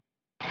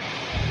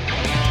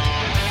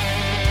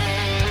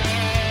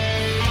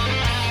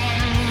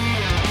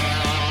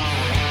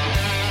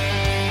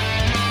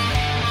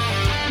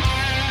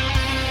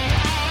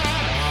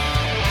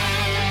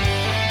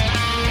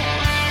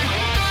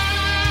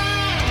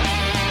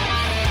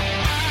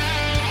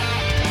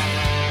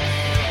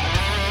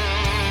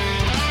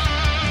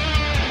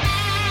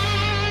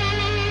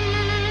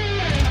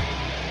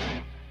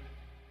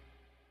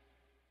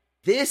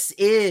This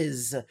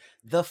is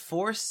The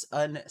Force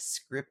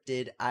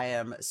Unscripted. I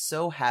am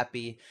so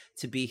happy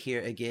to be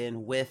here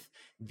again with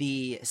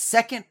the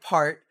second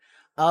part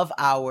of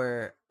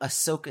our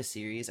Ahsoka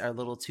series, our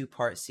little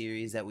two-part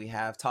series that we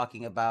have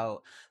talking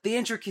about the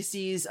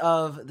intricacies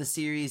of the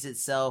series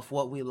itself,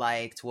 what we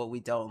liked, what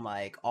we don't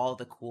like, all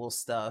the cool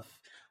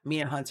stuff. Me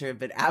and Hunter have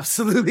been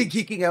absolutely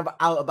geeking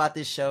out about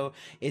this show.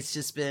 It's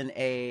just been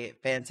a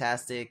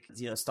fantastic,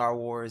 Star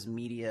Wars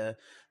media,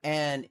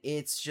 and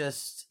it's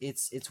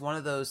one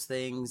of those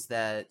things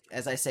that,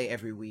 as I say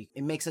every week,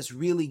 it makes us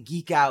really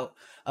geek out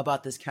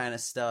about this kind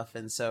of stuff.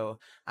 And so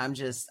I'm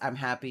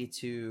happy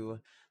to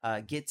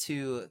get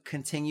to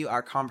continue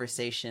our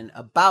conversation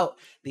about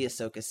the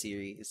Ahsoka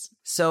series.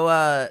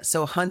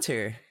 So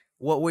Hunter,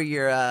 what were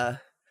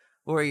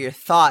your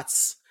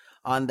thoughts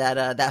on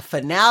that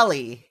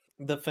finale?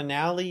 The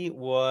finale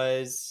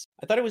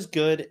I thought it was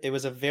good. It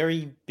was a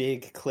very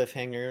big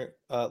cliffhanger,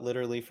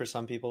 literally, for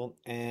some people.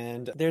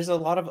 And there's a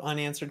lot of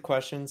unanswered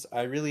questions.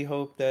 I really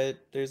hope that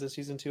there's a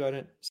season 2. I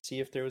didn't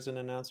see if there was an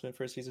announcement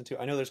for season 2.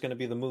 I know there's going to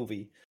be the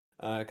movie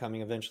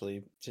coming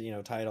eventually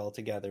to, tie it all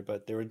together.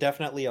 But there were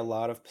definitely a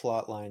lot of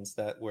plot lines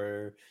that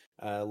were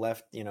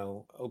left,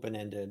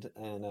 open-ended.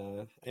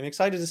 And I'm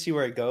excited to see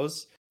where it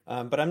goes.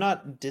 But I'm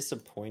not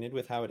disappointed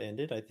with how it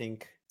ended. I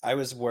think I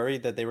was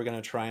worried that they were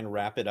going to try and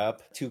wrap it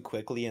up too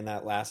quickly in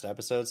that last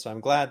episode. So I'm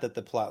glad that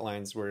the plot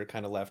lines were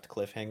kind of left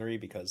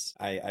cliffhangery, because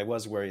I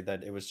was worried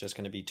that it was just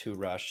going to be too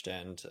rushed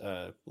and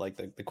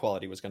the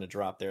quality was going to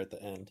drop there at the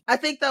end. I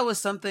think that was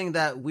something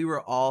that we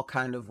were all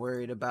kind of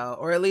worried about,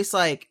 or at least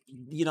like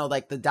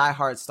the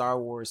diehard Star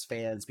Wars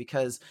fans,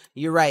 because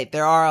you're right,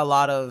 there are a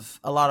lot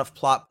of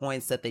plot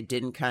points that they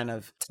didn't kind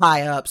of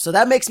tie up. So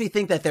that makes me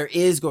think that there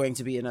is going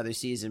to be another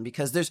season,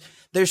 because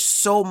there's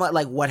so much,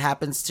 like, what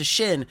happens to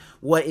Shin,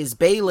 what is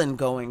Baylan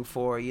going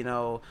for,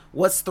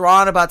 what's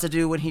Thrawn about to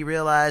do when he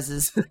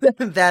realizes that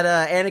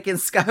Anakin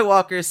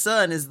Skywalker's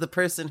son is the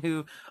person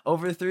who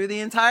overthrew the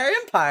entire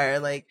empire.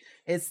 Like,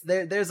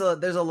 there's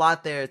a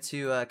lot there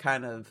to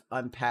kind of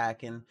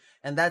unpack, and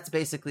that's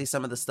basically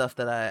some of the stuff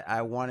that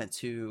I wanted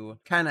to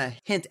kind of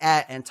hint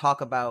at and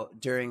talk about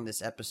during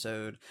this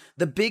episode.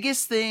 The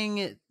biggest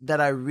thing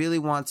that I really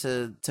want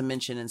to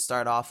mention and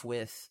start off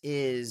with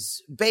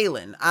is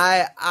Baylan.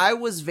 I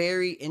was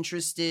very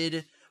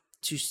interested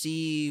to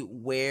see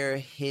where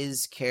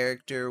his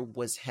character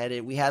was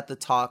headed. We had the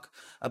talk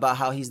about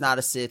how he's not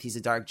a Sith, he's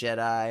a Dark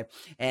Jedi,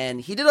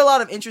 and he did a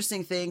lot of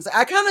interesting things.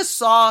 I kind of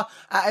saw,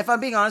 if I'm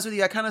being honest with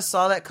you, I kind of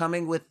saw that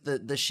coming with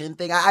the Shin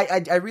thing.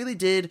 I really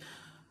did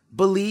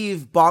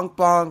believe Bonk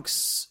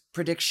Bonk's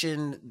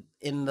prediction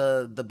in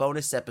the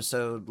bonus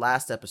episode,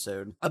 last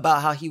episode,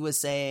 about how he was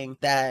saying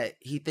that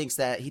he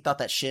thought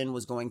that Shin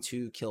was going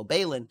to kill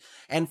Baylan.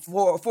 And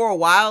for a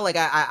while, like,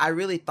 I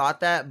really thought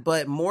that,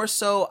 but more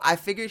so, I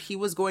figured he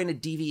was going to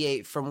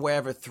deviate from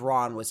wherever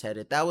Thrawn was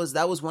headed. That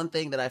was one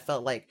thing that I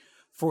felt like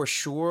for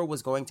sure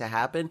was going to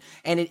happen,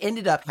 and it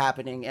ended up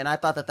happening, and I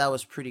thought that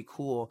was pretty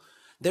cool.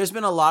 There's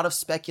been a lot of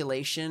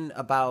speculation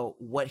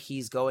about what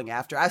he's going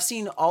after. I've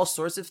seen all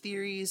sorts of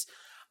theories.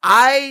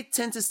 I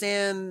tend to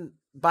stand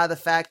by the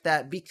fact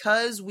that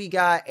because we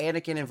got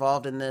Anakin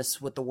involved in this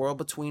with the World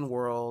Between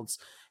Worlds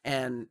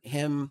and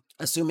him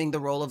assuming the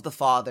role of the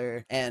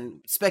father,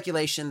 and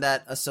speculation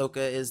that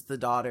Ahsoka is the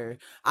daughter,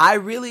 I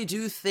really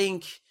do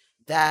think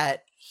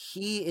that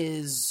he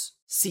is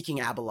seeking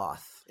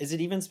Abeloth. Is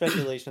it even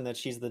speculation that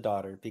she's the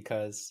daughter?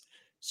 Because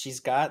she's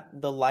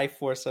got the life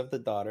force of the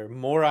daughter.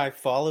 Morai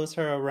follows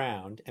her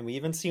around, and we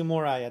even see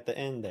Morai at the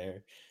end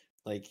there.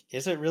 Like,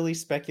 is it really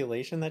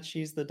speculation that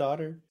she's the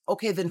daughter?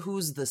 Okay, then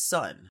who's the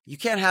son? You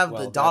can't have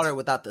the daughter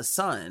without the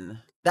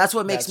son. That's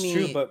what makes me...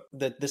 That's true,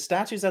 but the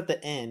statues at the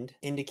end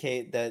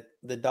indicate that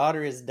the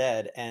daughter is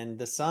dead, and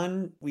the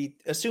son, we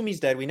assume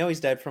he's dead. We know he's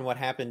dead from what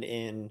happened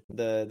in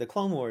the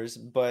Clone Wars,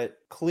 but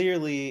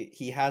clearly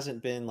he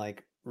hasn't been,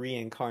 like,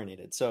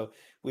 reincarnated. So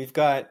we've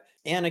got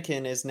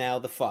Anakin is now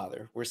the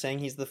father. We're saying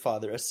he's the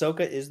father.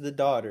 Ahsoka is the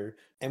daughter,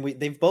 and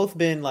they've both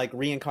been, like,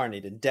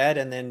 reincarnated, dead,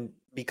 and then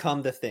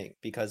become the thing,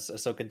 because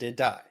Ahsoka did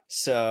die.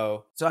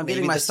 So I'm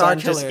getting my Star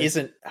Killer.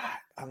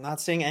 I'm not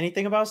saying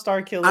anything about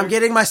Star Killer. I'm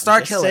getting my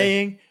Star Killer.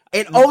 Saying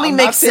it only I'm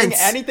makes not sense.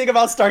 Saying anything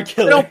about Star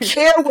Killer. I don't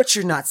care what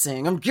you're not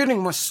saying. I'm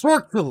getting my Star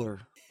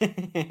Killer.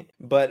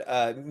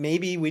 But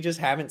maybe we just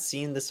haven't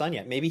seen the son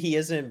yet. Maybe he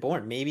isn't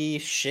born. Maybe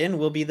Shin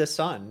will be the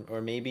son,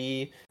 or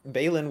maybe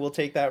Baylan will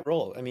take that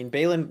role. I mean,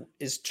 Baylan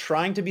is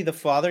trying to be the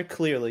father,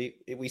 clearly.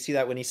 We see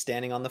that when he's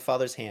standing on the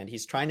father's hand.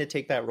 He's trying to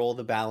take that role of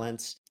the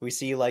balance. We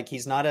see, like,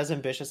 he's not as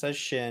ambitious as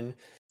Shin,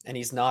 and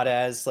he's not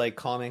as, like,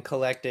 calm and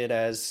collected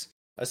as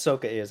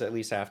Ahsoka is, at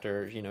least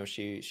after,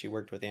 she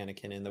worked with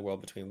Anakin in the World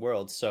Between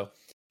Worlds. So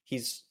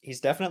he's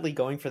definitely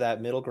going for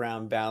that middle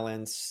ground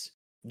balance,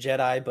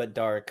 Jedi but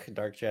dark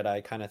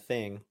Jedi kind of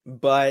thing.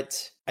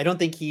 But I don't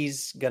think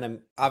he's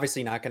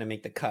obviously not gonna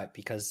make the cut,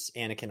 because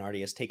Anakin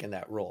already has taken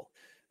that role.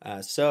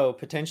 So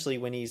potentially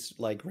when he's,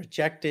 like,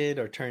 rejected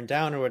or turned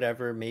down or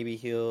whatever, maybe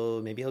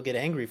he'll get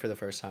angry for the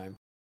first time.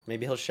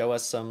 Maybe he'll show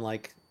us some,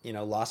 like,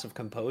 loss of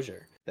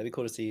composure. That'd be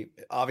cool to see.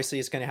 Obviously,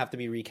 it's going to have to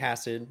be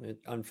recasted.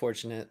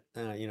 Unfortunate,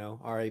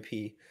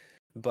 RIP.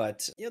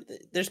 But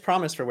there's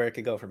promise for where it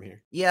could go from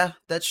here. Yeah,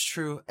 that's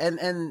true.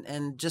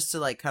 And just to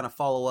like kind of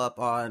follow up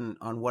on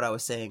what I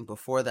was saying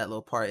before that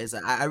little part is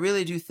I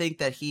really do think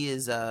that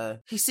he's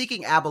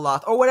seeking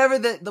Abeloth or whatever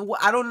the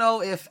I don't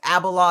know if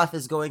Abeloth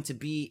is going to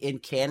be in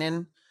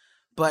canon,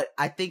 but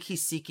I think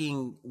he's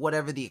seeking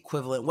whatever the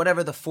equivalent,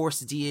 whatever the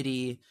Force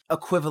deity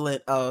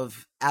equivalent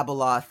of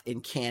Abeloth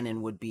in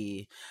canon would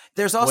be.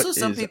 There's also What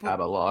some is people.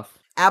 Abeloth?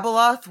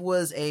 Abeloth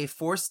was a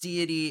Force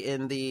deity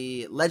in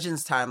the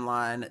Legends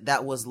timeline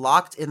that was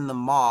locked in the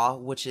Maw,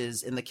 which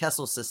is in the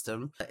Kessel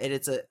system. And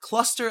it's a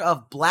cluster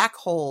of black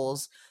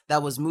holes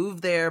that was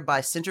moved there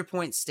by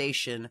Centerpoint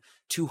Station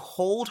to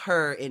hold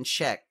her in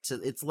check.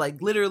 It's like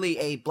literally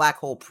a black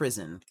hole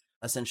prison,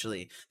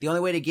 essentially. The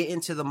only way to get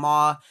into the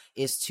Maw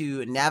is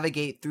to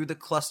navigate through the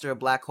cluster of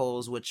black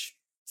holes, which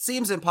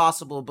seems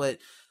impossible, but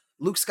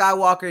Luke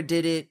Skywalker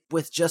did it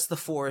with just the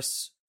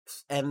Force,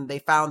 and they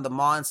found the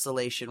Maw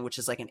installation, which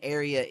is like an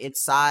area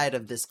inside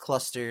of this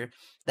cluster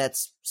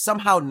that's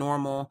somehow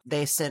normal.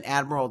 They sent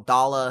Admiral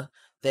Dalla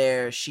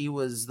there. She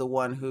was the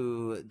one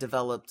who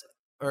developed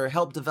or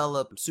helped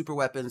develop super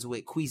weapons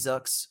with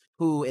Quizux,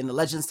 who in the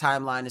Legends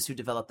timeline is who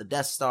developed the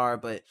Death Star,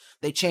 but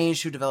they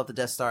changed who developed the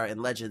Death Star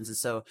in Legends. And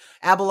so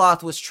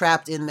Abeloth was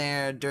trapped in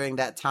there during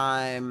that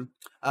time.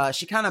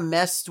 She kind of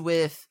messed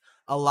with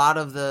a lot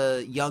of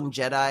the young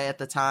Jedi at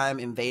the time,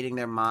 invading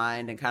their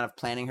mind and kind of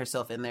planting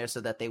herself in there so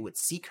that they would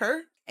seek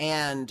her.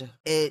 And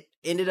she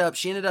ended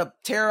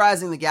up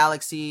terrorizing the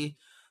galaxy.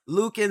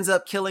 Luke ends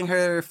up killing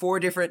her 4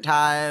 different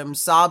times.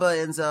 Saba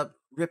ends up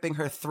ripping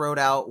her throat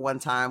out one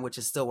time, which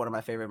is still one of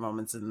my favorite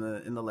moments in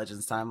the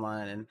Legends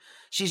timeline. And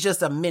she's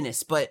just a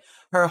menace. But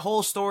her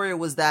whole story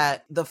was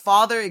that the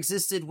father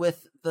existed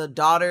with the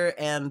daughter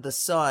and the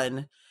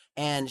son,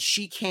 and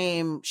she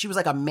was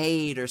like a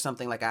maid or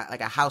something, like a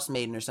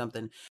housemaiden or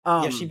something.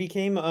 Yeah, she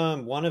became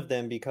one of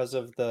them because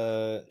of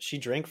she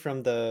drank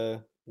from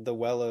the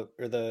well of,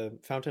 or the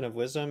fountain of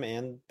wisdom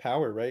and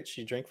power, right?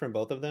 She drank from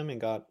both of them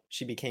and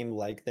she became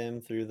like them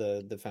through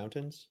the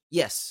fountains.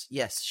 Yes,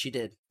 she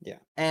did.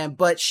 Yeah.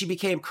 But she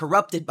became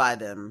corrupted by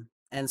them.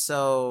 And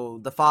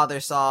so the father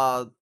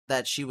saw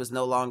that she was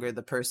no longer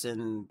the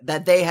person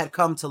that they had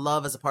come to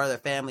love as a part of their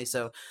family.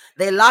 So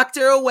they locked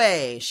her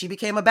away. She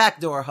became a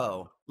backdoor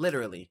hoe,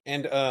 literally.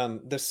 And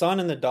the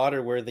son and the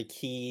daughter were the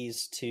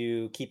keys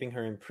to keeping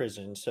her in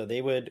prison. So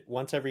they would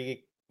once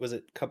every, was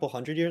it a couple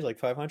hundred years, like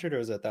 500, or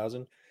was it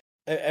 1,000?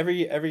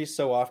 Every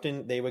so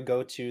often they would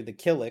go to the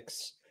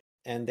Killiks,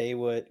 and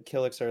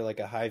Killiks are like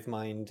a hive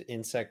mind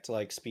insect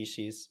like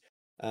species.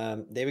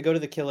 They would go to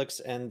the Killiks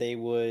and they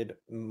would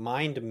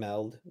mind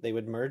meld. They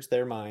would merge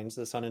their minds,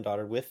 the son and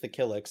daughter, with the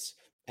Killiks,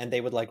 and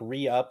they would like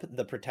re-up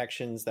the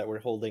protections that were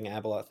holding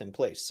Abeloth in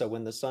place. So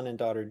when the son and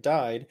daughter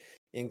died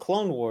in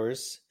Clone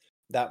Wars,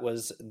 that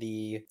was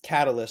the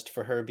catalyst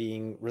for her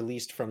being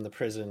released from the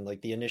prison,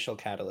 like the initial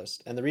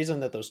catalyst. And the reason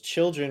that those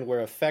children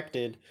were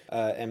affected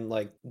and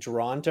like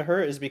drawn to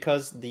her is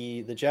because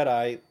the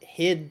Jedi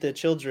hid the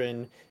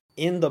children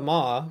in the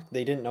Maw.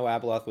 They didn't know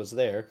Abeloth was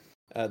there.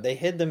 They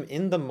hid them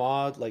in the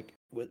Maw, like,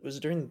 was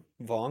it during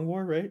Vong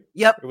War, right?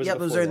 Yep, it was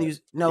during the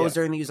it was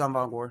during the Yuuzhan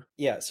Vong War.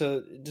 Yeah,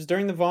 so just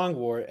during the Vong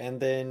War, and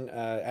then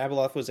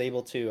Abeloth was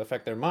able to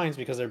affect their minds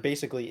because they're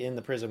basically in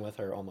the prison with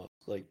her almost.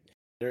 Like,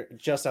 they're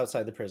just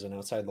outside the prison,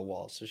 outside the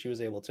walls, so she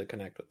was able to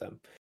connect with them.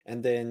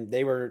 And then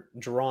they were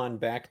drawn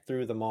back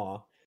through the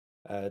Maw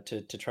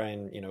to try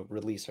and,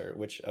 release her,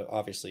 which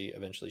obviously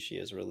eventually she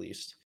is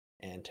released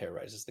and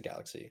terrorizes the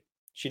galaxy.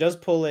 She does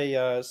pull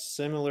a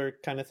similar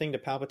kind of thing to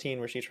Palpatine,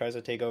 where she tries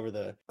to take over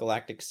the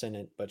Galactic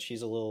Senate, but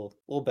she's a little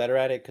better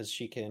at it because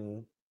she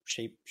can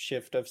shape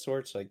shift of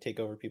sorts, like take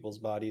over people's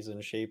bodies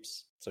and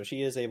shapes. So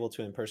she is able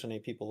to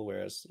impersonate people,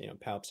 whereas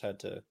Palps had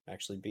to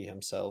actually be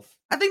himself.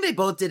 I think they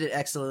both did it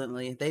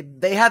excellently.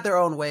 They had their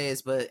own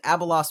ways, but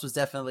Abeloth was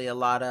definitely a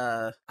lot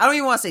I don't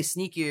even want to say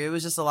sneakier. It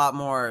was just a lot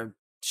more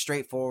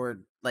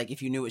straightforward. Like,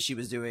 if you knew what she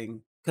was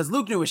doing. Because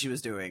Luke knew what she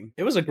was doing.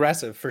 It was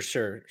aggressive, for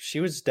sure. She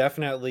was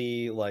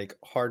definitely, like,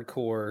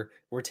 hardcore,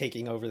 we're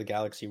taking over the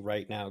galaxy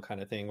right now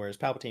kind of thing, whereas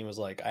Palpatine was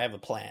like, I have a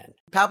plan.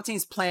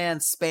 Palpatine's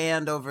plan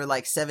spanned over,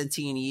 like,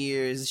 17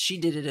 years. She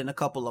did it in a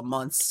couple of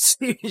months.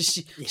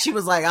 She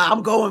was like,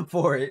 I'm going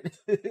for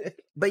it.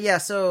 But yeah,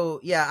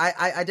 so, yeah,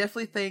 I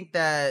definitely think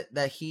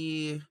that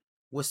he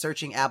was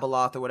searching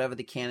Abeloth, or whatever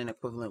the canon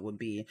equivalent would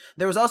be.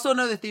 There was also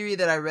another theory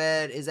that I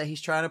read, is that he's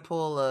trying to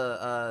pull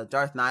a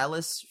Darth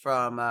Nihilus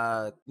from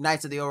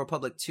Knights of the Old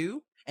Republic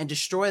 2 and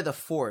destroy the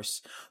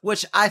Force,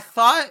 which I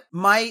thought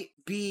might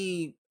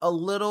be a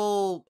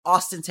little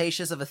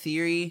ostentatious of a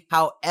theory.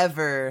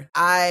 However,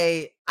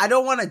 I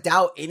don't want to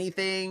doubt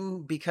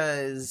anything,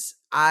 because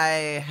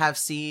I have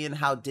seen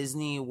how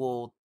Disney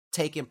will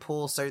take and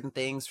pull certain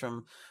things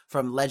from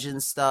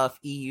Legends stuff,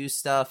 EU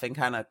stuff, and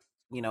kind of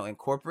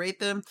incorporate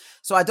them.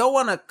 So I don't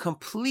want to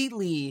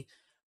completely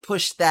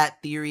push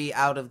that theory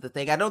out of the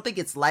thing. I don't think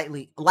it's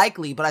likely,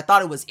 but I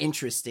thought it was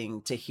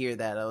interesting to hear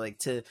that, like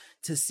to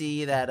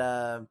see that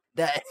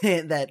that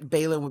that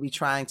Balin would be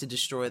trying to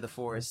destroy the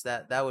Force.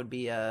 That would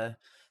be that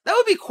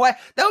would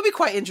be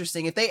quite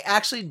interesting if they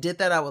actually did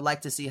that. I would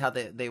like to see how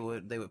they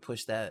would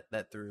push that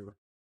through.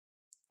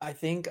 I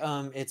think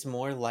it's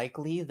more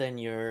likely than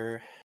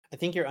I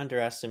think you're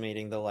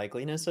underestimating the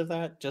likeliness of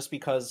that, just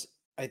because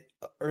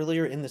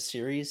earlier in the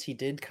series he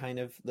did kind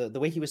of the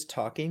way he was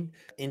talking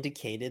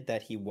indicated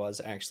that he was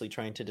actually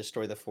trying to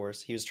destroy the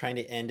Force. He was trying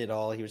to end it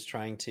all. He was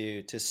trying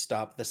to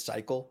stop the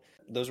cycle.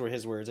 Those were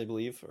his words, I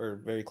believe,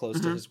 or very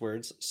close to his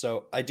words.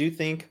 So I do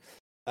think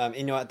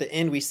at the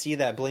end we see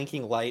that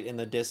blinking light in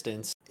the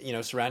distance,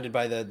 surrounded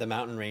by the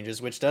mountain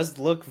ranges, which does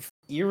look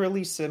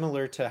eerily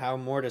similar to how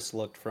Mortis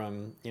looked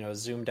from,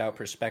 zoomed out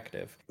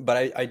perspective.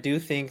 But I do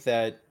think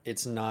that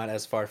it's not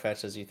as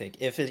far-fetched as you think.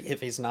 If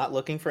he's not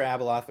looking for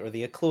Abeloth or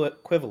the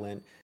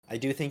equivalent, I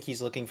do think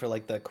he's looking for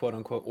like the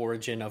quote-unquote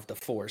origin of the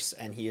Force,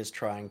 and he is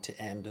trying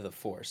to end the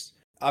Force.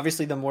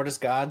 Obviously, the Mortis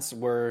gods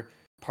were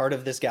part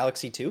of this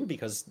galaxy too,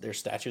 because their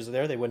statues are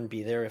there. They wouldn't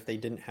be there if they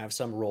didn't have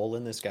some role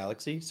in this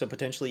galaxy. So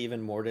potentially even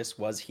Mortis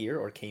was here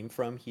or came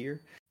from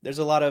here. There's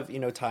a lot of,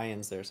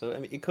 tie-ins there. So I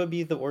mean, it could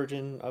be the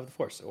origin of the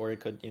Force, or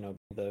it could, be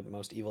the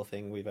most evil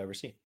thing we've ever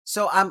seen.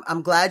 So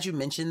I'm glad you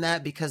mentioned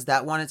that, because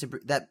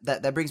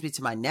that brings me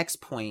to my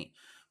next point,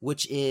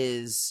 which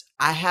is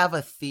I have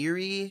a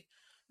theory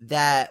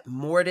that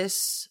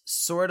Mortis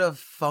sort of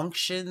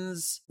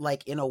functions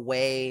like in a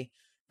way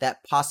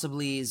that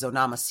possibly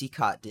Zonama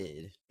Sekot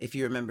did. If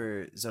you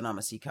remember Zonama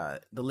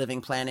Sekot, the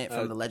living planet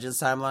from the Legends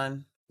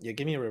timeline. Yeah,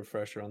 give me a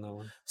refresher on that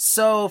one.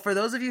 So for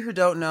those of you who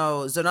don't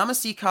know, Zonama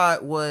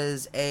Sekot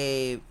was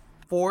a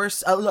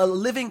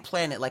living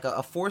planet, like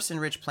a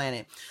force-enriched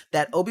planet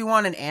that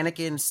Obi-Wan and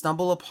Anakin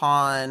stumble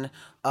upon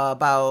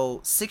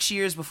about 6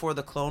 years before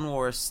the Clone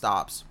Wars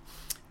stops.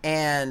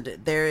 And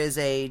there is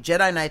a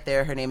Jedi Knight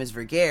there. Her name is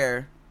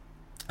Vergere.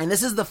 And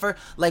this is the first,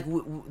 like,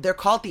 they're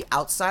called the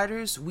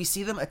Outsiders. We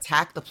see them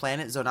attack the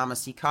planet Zonama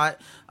Sekot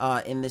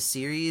in this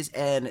series,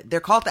 and they're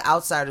called the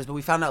Outsiders, but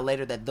we found out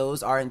later that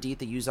those are indeed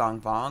the Yuzong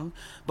Vong.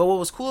 But what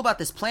was cool about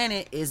this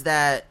planet is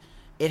that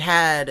it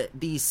had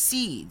these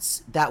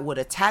seeds that would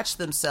attach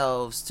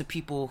themselves to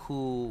people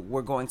who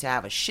were going to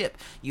have a ship.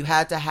 You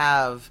had to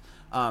have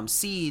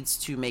seeds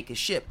to make a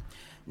ship.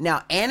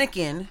 Now,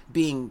 Anakin,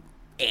 being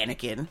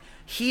Anakin,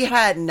 he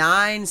had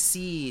 9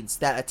 seeds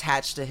that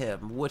attached to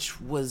him,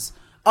 which was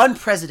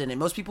unprecedented.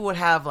 Most people would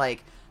have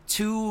like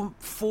 2,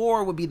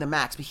 4 would be the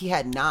max, but he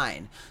had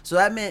 9. So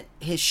that meant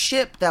his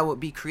ship that would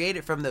be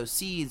created from those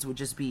seeds would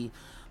just be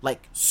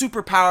like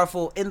super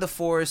powerful in the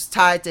Force,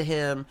 tied to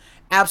him.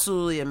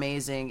 Absolutely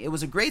amazing. It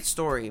was a great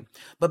story.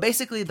 But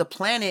basically the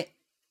planet,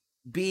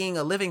 being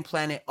a living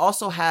planet,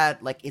 also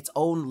had like its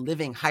own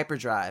living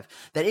hyperdrive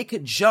that it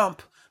could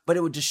jump, but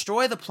it would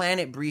destroy the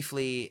planet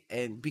briefly,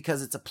 and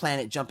because it's a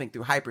planet jumping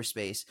through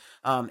hyperspace,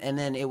 and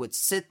then it would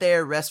sit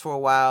there, rest for a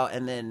while,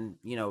 and then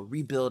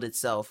rebuild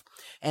itself.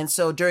 And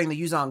so during the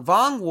Yuzong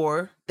Vong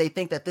War, they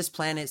think that this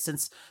planet,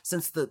 since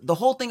the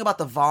whole thing about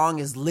the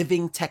Vong is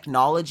living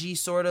technology,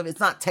 sort of,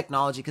 it's not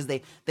technology because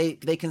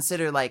they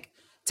consider like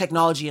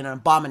technology an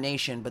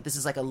abomination, but this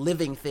is like a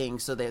living thing,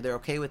 so they're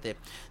okay with it.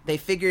 They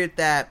figured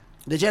that,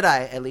 the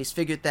Jedi at least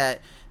figured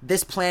that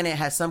this planet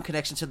has some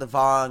connection to the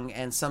Vong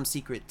and some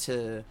secret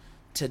to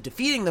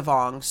defeating the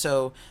Vong,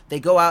 so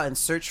they go out and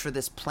search for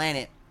this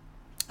planet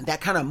that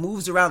kind of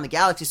moves around the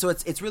galaxy. So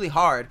it's really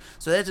hard.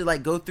 So they had to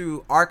like go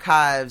through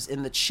archives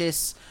in the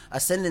Chiss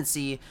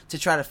Ascendancy to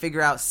try to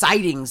figure out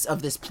sightings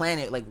of this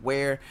planet, like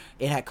where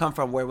it had come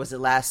from, where was it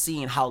last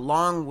seen, how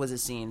long was it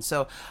seen.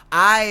 So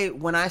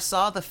when I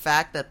saw the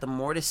fact that the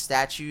Mortis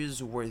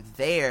statues were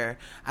there,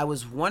 I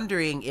was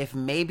wondering if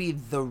maybe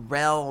the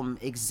realm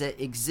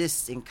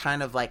exists in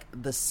kind of like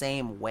the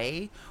same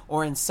way,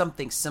 or in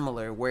something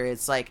similar, where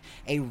it's like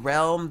a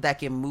realm that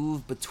can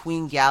move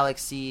between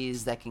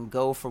galaxies, that can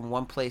go from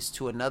one place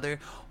to another.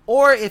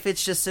 Or if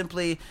it's just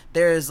simply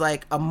there's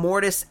like a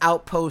Mortis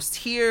outpost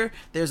here,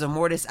 there's a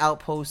Mortis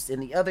outpost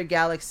in the other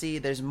galaxy,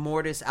 there's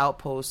Mortis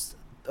outposts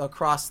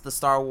across the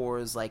Star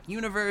Wars like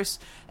universe,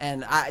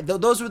 and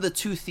those were the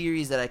 2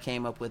 theories that I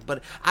came up with.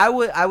 But I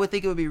would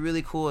think it would be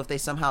really cool if they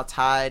somehow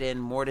tied in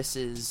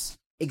Mortis's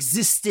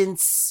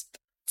existence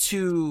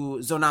to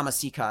Zonama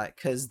Sekot,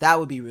 because that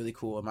would be really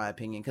cool in my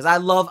opinion, because I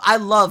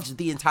loved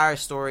the entire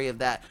story of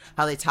that,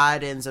 how they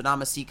tied in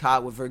Zonama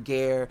Sekot with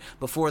Vergere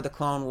before the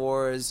Clone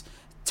Wars,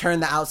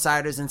 turned the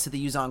Outsiders into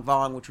the Yuzong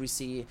Vong, which we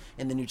see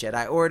in the New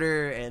Jedi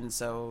Order. And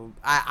so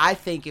I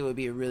think it would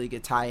be a really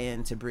good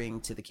tie-in to bring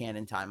to the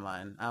canon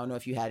timeline. I don't know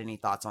if you had any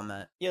thoughts on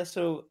that. Yeah,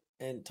 so,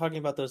 and talking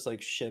about those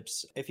like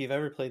ships, if you've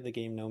ever played the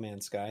game No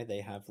Man's Sky,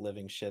 they have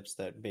living ships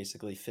that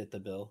basically fit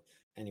the bill.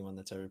 Anyone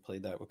that's ever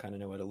played that will kind of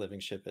know what a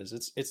living ship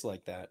is. It's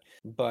like that.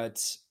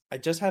 But I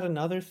just had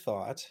another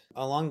thought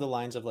along the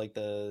lines of like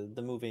the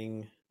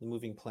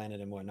moving planet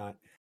and whatnot.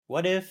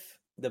 What if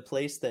the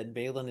place that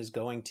Balin is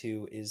going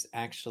to is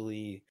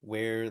actually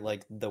where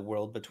like the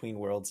world between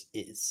worlds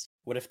is?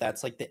 What if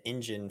that's like the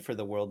engine for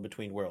the world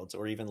between worlds,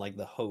 or even like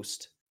the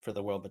host for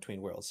the world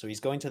between worlds? So he's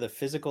going to the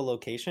physical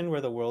location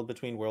where the world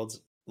between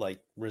worlds like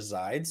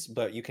resides,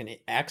 but you can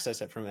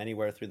access it from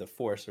anywhere through the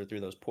Force or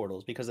through those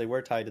portals because they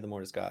were tied to the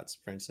Mortis gods.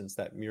 For instance,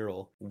 that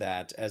mural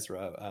that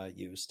Ezra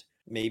used.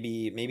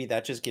 Maybe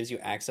that just gives you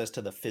access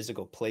to the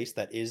physical place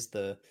that is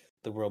the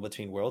world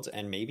between worlds,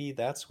 and maybe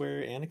that's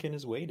where Anakin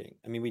is waiting.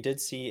 I mean, we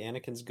did see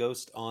Anakin's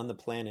ghost on the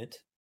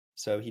planet,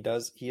 so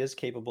he is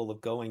capable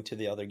of going to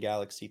the other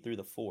galaxy through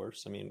the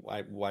Force. I mean,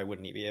 why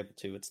wouldn't he be able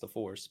to? It's the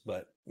Force.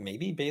 But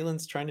maybe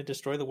Balin's trying to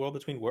destroy the world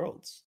between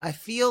worlds. I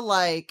feel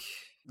like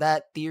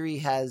that theory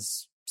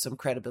has some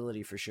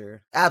credibility for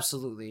sure.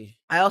 Absolutely.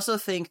 I also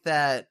think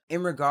that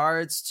in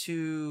regards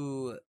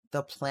to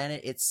the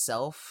planet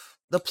itself,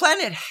 the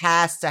planet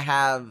has to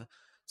have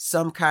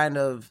some kind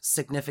of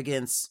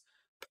significance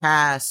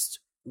past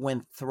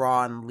when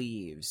Thrawn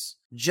leaves.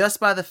 Just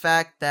by the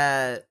fact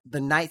that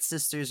the Night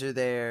Sisters are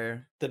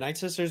there. The Night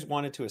Sisters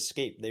wanted to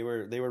escape. They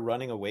were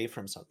running away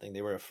from something.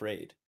 They were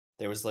afraid.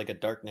 There was like a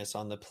darkness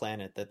on the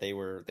planet that they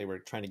were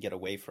trying to get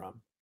away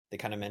from. They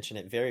kind of mention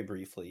it very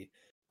briefly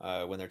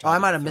when they're talking. Oh, I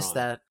might to have missed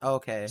Thrawn. that.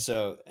 Okay.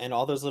 So, and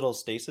all those little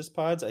stasis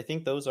pods, I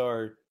think those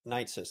are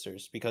Night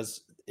Sisters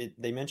because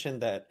they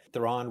mentioned that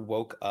Thrawn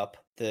woke up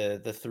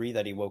the three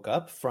that he woke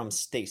up from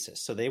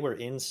stasis. So they were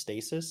in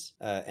stasis,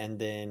 and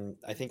then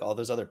I think all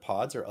those other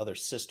pods are other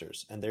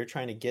sisters, and they're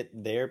trying to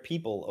get their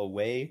people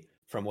away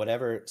from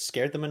whatever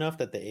scared them enough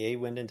that the A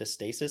went into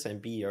stasis,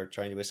 and B are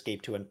trying to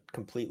escape to a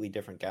completely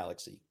different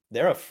galaxy.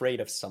 They're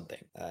afraid of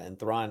something, and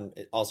Thrawn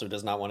also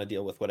does not want to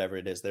deal with whatever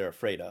it is they're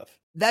afraid of.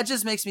 That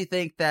just makes me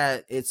think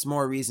that it's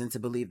more reason to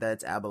believe that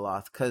it's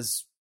Abeloth,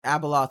 because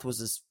Abeloth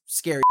was a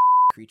scary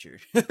creature.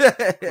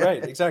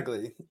 Right,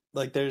 exactly.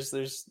 Like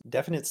there's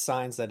definite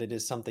signs that it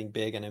is something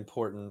big and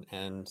important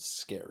and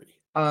scary.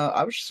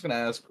 I was just gonna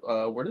ask,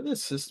 where do the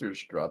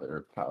sisters draw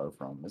their power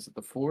from? Is it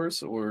the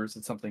Force or is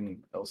it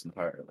something else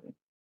entirely?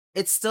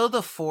 It's still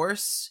the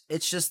Force.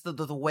 It's just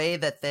the way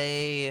that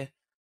they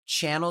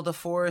channel the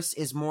Force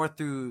is more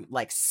through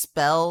like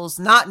spells,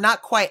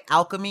 not quite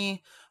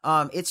alchemy.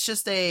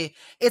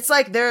 It's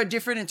like there are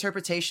different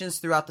interpretations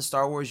throughout the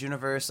Star Wars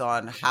universe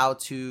on how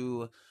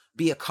to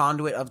be a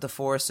conduit of the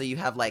Force. So you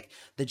have like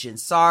the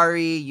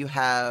Jinsari, you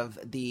have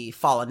the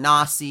Fallen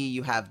Nasi,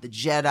 you have the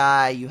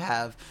Jedi, you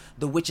have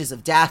the Witches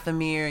of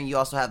Dathomir, and you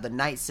also have the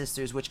Night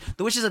Sisters, which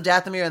the Witches of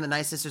Dathomir and the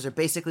Night Sisters are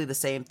basically the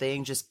same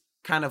thing, just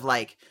kind of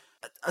like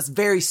a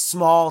very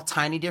small,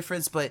 tiny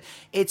difference. But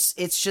it's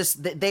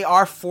just that they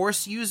are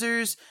Force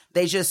users.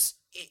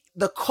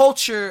 The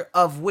culture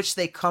of which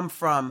they come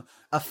from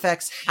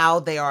affects how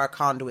they are a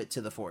conduit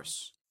to the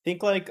Force.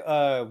 Think like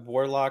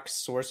warlocks,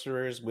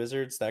 sorcerers,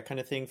 wizards, that kind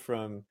of thing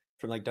from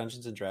like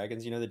Dungeons and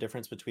Dragons. You know the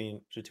difference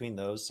between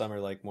those? Some are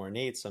like more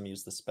innate, some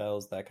use the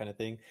spells, that kind of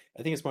thing.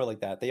 I think it's more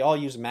like that. They all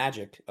use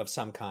magic of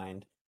some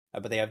kind,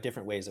 but they have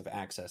different ways of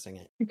accessing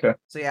it. Okay.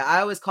 So yeah,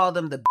 I always call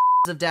them the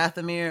of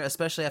Dathomir,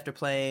 especially after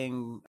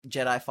playing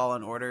Jedi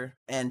Fallen Order,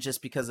 and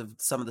just because of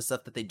some of the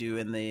stuff that they do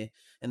in the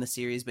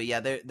series. But yeah,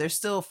 they're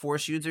still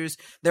Force users.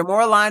 They're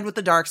more aligned with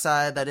the dark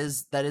side. That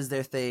is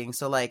their thing.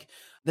 So like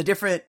the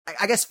different,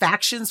 I guess,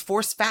 factions,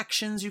 Force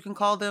factions, you can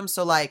call them.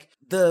 So like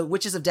the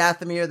Witches of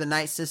Dathomir, the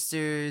Night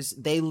Sisters,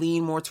 they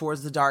lean more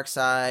towards the dark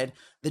side.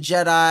 The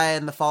Jedi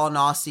and the Fallen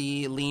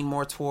Nasi lean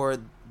more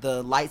toward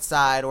the light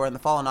side, or in the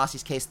Fallen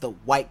Nasi's case, the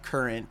white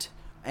current.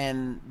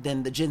 And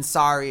then the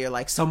Jinsari are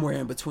like somewhere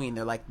in between.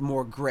 They're like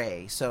more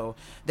gray. So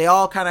they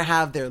all kind of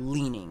have their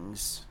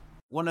leanings.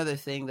 One other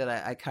thing that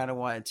I kind of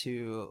wanted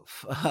to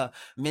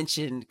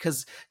mention,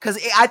 because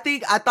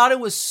I thought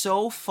it was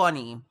so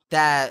funny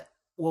that,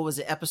 what was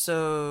it, I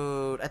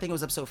think it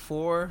was episode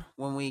 4,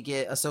 when we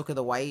get Ahsoka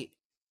the White,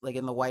 like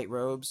in the white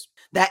robes,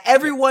 that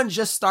everyone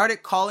just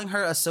started calling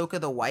her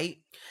Ahsoka the White.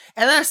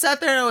 And then I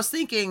sat there and I was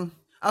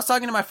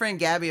talking to my friend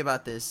Gabby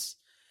about this.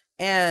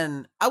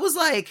 And I was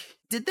like,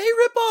 did they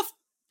rip off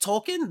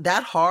Tolkien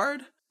that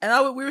hard?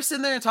 And we were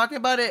sitting there and talking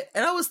about it.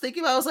 And I was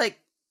thinking about it, I was like,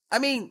 I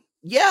mean,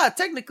 yeah,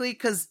 technically,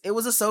 because it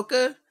was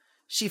Ahsoka.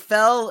 She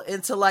fell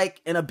into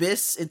like an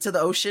abyss, into the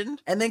ocean,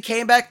 and then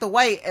came back the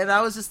white. And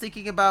I was just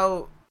thinking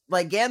about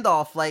like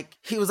Gandalf, like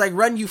he was like,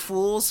 run you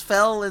fools,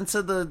 fell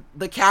into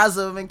the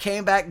chasm and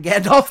came back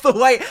Gandalf the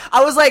White.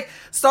 I was like,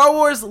 Star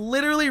Wars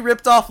literally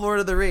ripped off Lord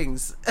of the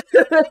Rings.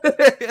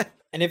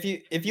 And if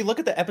you look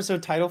at the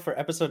episode title for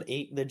episode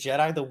 8, the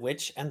Jedi, the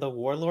Witch, and the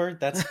Warlord,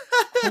 that's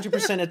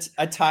 100%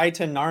 a tie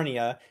to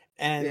Narnia.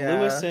 And yeah.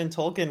 Lewis and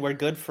Tolkien were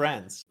good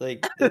friends.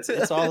 Like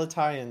it's all a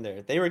tie in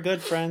there. They were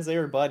good friends. They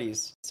were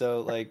buddies.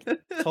 So like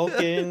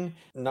Tolkien,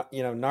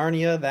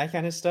 Narnia, that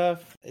kind of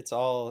stuff. It's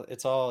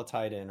all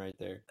tied in right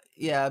there.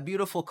 Yeah, a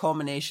beautiful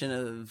culmination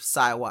of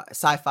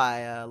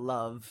sci-fi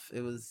love.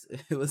 It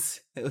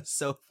was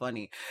so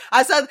funny.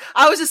 I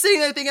was just sitting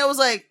there thinking, I was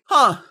like,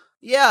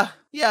 yeah,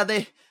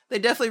 they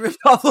definitely ripped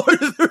off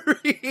Lord of the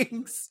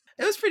Rings.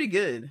 It was pretty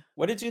good.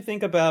 What did you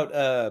think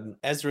about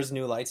Ezra's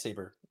new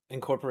lightsaber?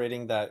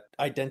 incorporating that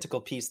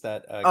identical piece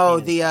that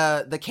Oh,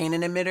 Kanan the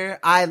Kanan emitter.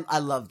 I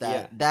love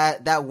yeah.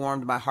 that. That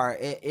warmed my heart.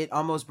 It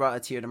almost brought a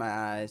tear to my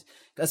eyes,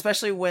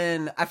 especially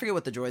when I forget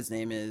what the droid's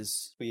name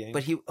is. Hu Yang.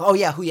 But oh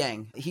yeah, Hu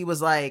Yang. He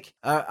was like,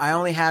 I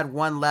only had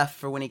one left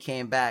for when he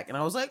came back, and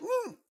I was like,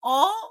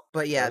 oh.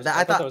 But yeah,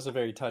 I thought that was a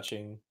very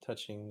touching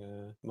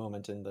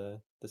moment in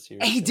the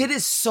series. And he did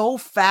it so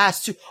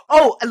fast too.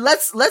 Oh,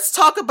 let's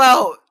talk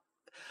about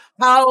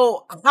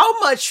how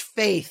much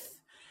faith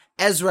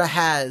Ezra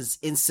has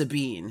in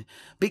Sabine,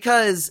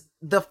 because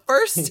the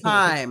first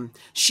time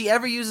she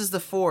ever uses the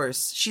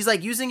Force, she's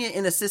like using it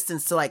in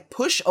assistance to like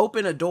push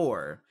open a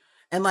door,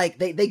 and like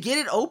they get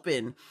it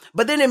open,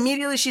 but then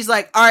immediately she's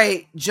like, all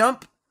right,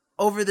 jump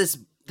over this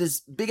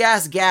big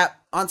ass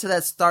gap onto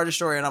that Star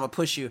Destroyer and I'm gonna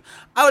push you.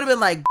 I would have been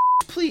like,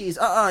 please,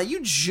 you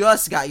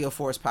just got your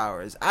Force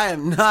powers. I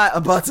am not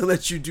about to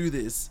let you do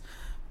this.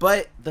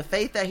 But the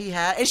faith that he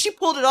had, and she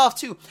pulled it off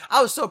too.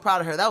 I was so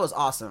proud of her. That was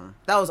awesome.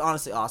 That was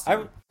honestly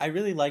awesome. I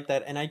really like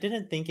that, and I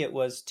didn't think it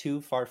was too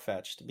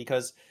far-fetched,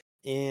 because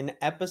in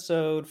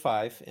episode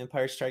 5,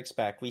 Empire Strikes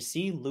Back, we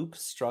see Luke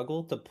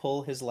struggle to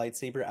pull his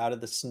lightsaber out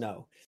of the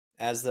snow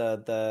as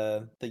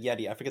the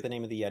Yeti, I forget the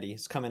name of the Yeti,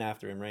 is coming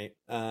after him, right?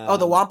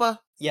 The Wampa?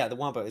 Yeah, the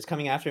Wampa is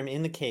coming after him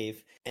in the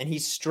cave, and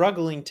he's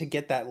struggling to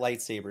get that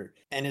lightsaber.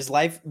 And his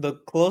life, the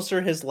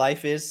closer his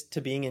life is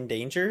to being in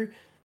danger,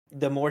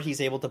 the more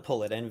he's able to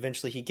pull it, and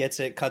eventually he gets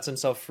it, cuts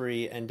himself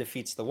free, and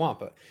defeats the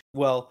Wampa.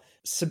 Well,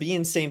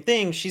 Sabine, same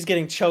thing. She's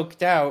getting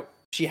choked out.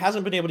 She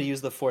hasn't been able to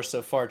use the Force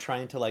so far,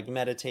 trying to like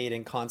meditate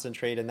and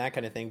concentrate and that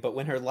kind of thing. But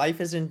when her life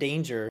is in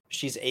danger,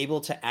 she's able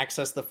to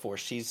access the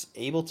Force. She's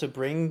able to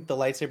bring the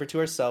lightsaber to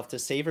herself to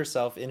save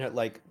herself in her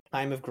like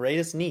time of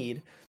greatest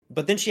need.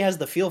 But then she has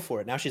the feel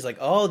for it. Now she's like,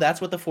 oh, that's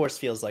what the Force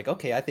feels like.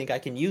 Okay, I think I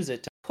can use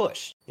it to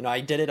push. You know,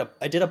 I did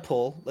a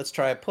pull. Let's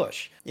try a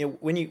push. You know,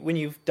 when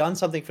you've done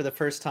something for the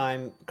first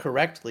time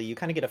correctly, you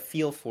kind of get a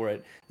feel for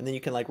it, and then you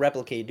can like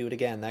replicate, do it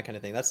again, that kind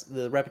of thing. That's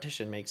the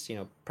repetition makes,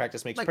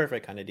 practice makes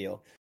perfect kind of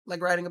deal.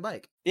 Like riding a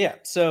bike. Yeah,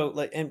 so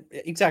like, and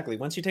exactly,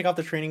 once you take off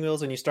the training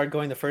wheels and you start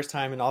going the first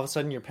time, and all of a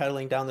sudden you're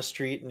pedaling down the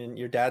street and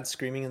your dad's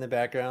screaming in the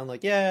background,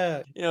 like,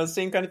 yeah,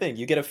 same kind of thing.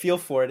 You get a feel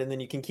for it, and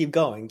then you can keep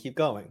going.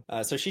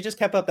 So she just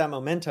kept up that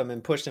momentum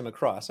and pushed him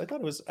across. I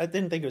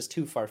didn't think it was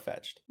too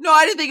far-fetched. No,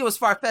 I didn't think it was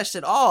far-fetched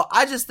at all.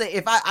 I just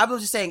think, I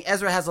was just saying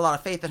Ezra has a lot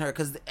of faith in her,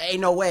 because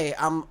ain't no way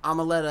I'm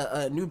gonna let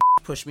a new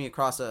push me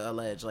across a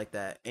ledge like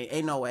that.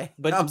 Ain't no way.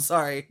 But I'm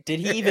sorry.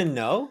 Did he even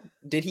know?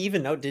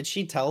 Did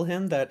she tell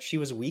him that she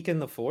was weak in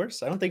the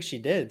Force? I don't think she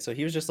did. So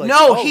he was just like,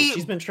 no,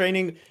 she's been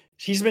training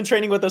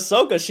with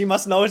Ahsoka. She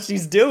must know what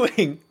she's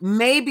doing.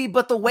 Maybe,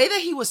 but the way that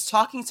he was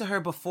talking to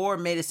her before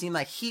made it seem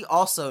like he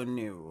also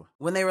knew.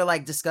 When they were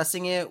like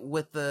discussing it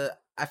with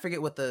I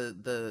forget what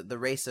the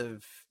race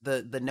of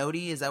the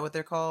Noti, is that what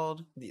they're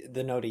called?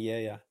 The Noti,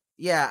 yeah.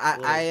 Yeah,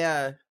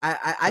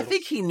 I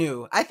think he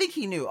knew.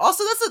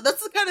 Also,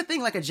 that's the kind of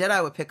thing like a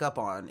Jedi would pick up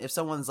on if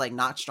someone's like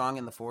not strong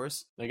in the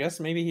Force. I guess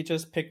maybe he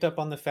just picked up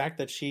on the fact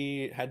that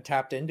she had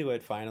tapped into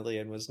it finally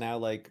and was now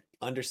like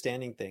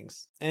understanding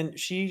things. And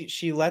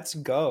she lets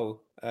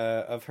go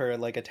of her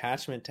like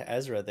attachment to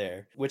Ezra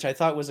there, which I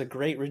thought was a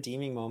great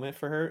redeeming moment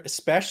for her,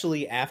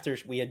 especially after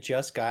we had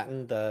just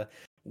gotten the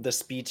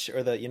speech,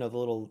 or the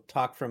little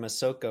talk from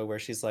Ahsoka where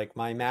she's like,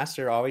 my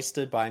master always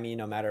stood by me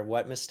no matter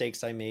what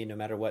mistakes I made, no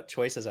matter what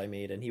choices I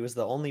made, and he was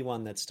the only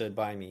one that stood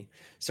by me.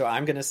 So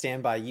I'm going to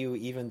stand by you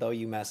even though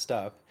you messed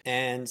up.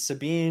 And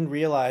Sabine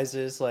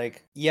realizes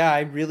like, yeah,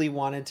 I really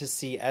wanted to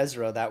see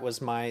Ezra. That was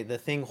the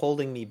thing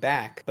holding me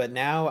back. But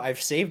now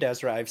I've saved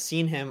Ezra. I've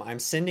seen him. I'm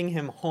sending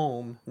him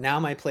home. Now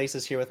my place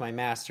is here with my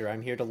master.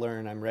 I'm here to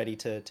learn. I'm ready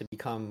to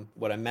become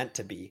what I'm meant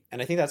to be.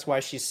 And I think that's why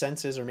she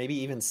senses, or maybe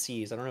even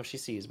sees, I don't know if she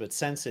sees, but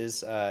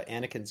senses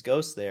Anakin's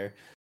ghost there,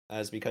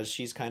 is because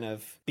she's kind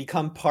of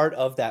become part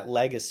of that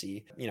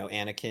legacy.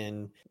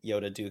 Anakin,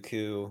 Yoda,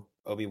 Dooku,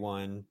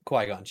 Obi-Wan,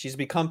 Qui-Gon. She's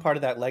become part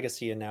of that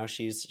legacy, and now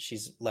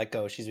she's let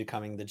go. She's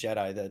becoming the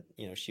Jedi that,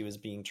 she was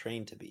being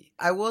trained to be.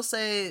 I will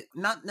say,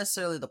 not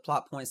necessarily the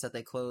plot points that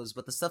they closed,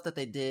 but the stuff that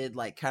they did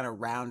like kind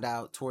of round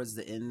out towards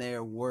the end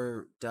there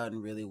were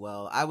done really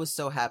well. I was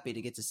so happy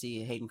to get to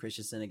see Hayden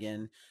Christensen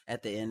again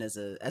at the end as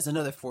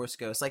another Force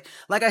ghost. Like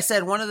I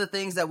said, one of the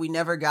things that we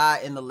never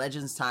got in the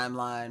Legends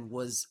timeline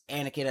was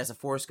Anakin as a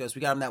Force ghost.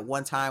 We got him that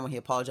one time when he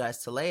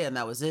apologized to Leia, and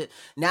that was it.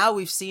 Now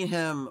we've seen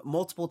him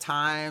multiple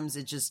times.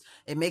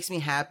 It makes me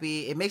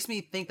happy. It makes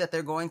me think that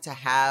they're going to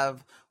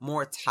have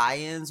more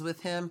tie-ins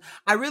with him.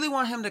 I really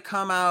want him to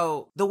come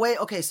out the way,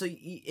 okay, so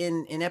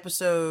in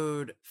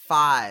episode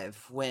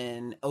 5,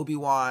 when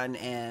Obi-Wan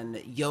and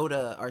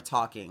Yoda are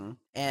talking,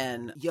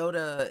 and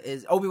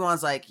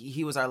Obi-Wan's like,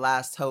 he was our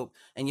last hope,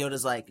 and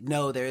Yoda's like,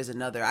 no, there is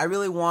another. I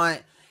really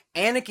want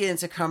Anakin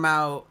to come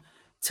out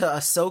to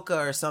Ahsoka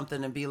or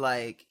something and be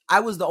like,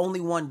 I was the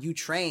only one you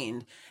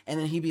trained, and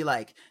then he'd be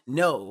like,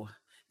 no,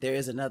 there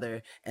is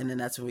another. And then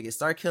that's when we get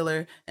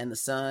Starkiller and the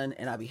sun,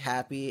 and I'll be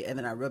happy, and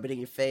then I rub it in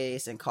your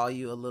face and call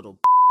you a little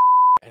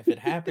if it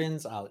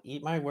happens, I'll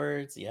eat my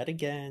words yet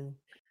again.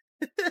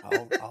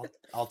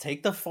 I'll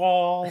take the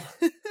fall.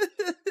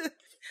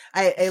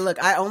 Hey,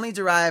 look, I only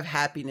derive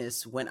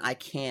happiness when I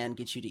can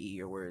get you to eat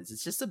your words.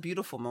 It's just a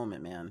beautiful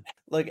moment, man.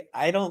 Look,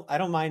 I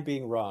don't mind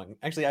being wrong.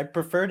 Actually, I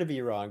prefer to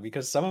be wrong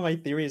because some of my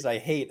theories I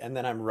hate and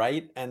then I'm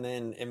right and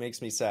then it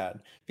makes me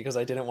sad because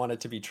I didn't want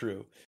it to be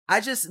true.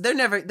 They're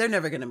never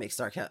gonna make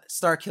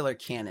Starkiller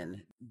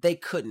canon. They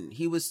couldn't.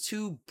 He was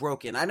too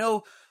broken. I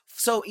know.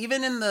 So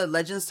even in the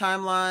Legends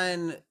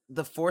timeline,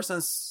 the Force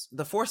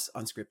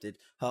Unscripted,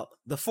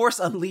 the Force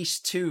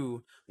Unleashed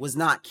 2 was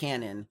not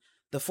canon.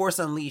 The Force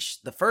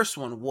Unleashed, the first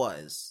one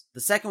was.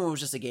 The second one was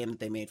just a game that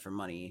they made for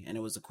money, and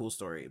it was a cool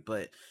story.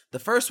 But the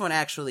first one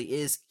actually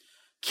is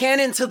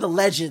canon to the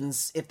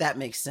Legends, if that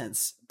makes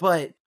sense.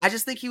 But I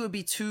just think he would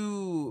be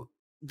too.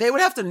 They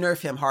would have to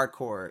nerf him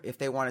hardcore if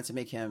they wanted to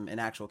make him an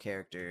actual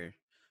character.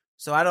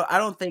 So I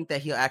don't think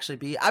that he'll actually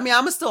be. I mean,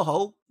 I'ma still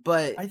hope,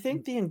 but I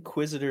think the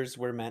Inquisitors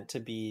were meant to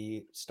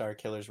be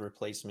Starkiller's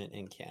replacement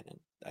in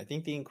canon. I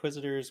think the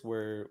Inquisitors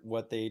were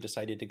what they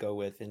decided to go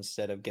with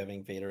instead of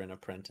giving Vader an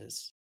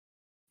apprentice.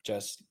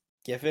 Just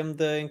give him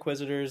the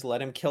Inquisitors,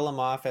 let him kill him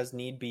off as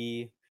need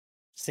be.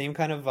 Same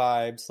kind of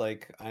vibes,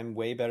 like I'm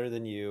way better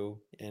than you,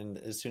 and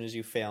as soon as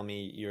you fail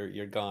me,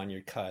 you're gone,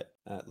 you're cut,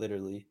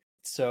 literally.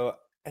 So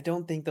I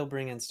don't think they'll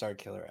bring in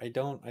Starkiller. I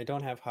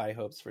don't have high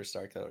hopes for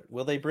Starkiller.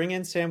 Will they bring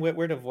in Sam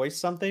Witwer to voice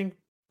something?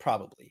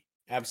 Probably.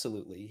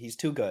 Absolutely. He's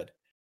too good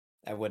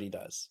at what he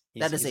does.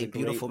 that is He's a a great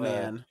beautiful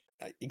man.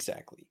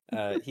 exactly.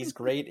 He's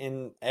great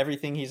in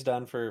everything he's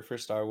done for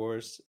Star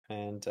Wars,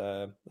 and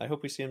I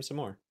hope we see him some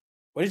more.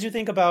 What did you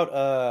think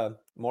about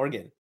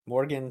Morgan?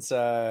 Morgan's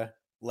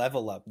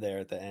level up there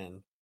at the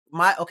end.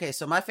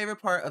 So my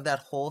favorite part of that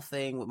whole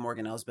thing with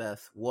Morgan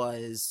Elsbeth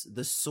was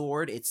the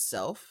sword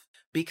itself,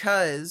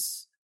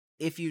 because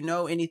if you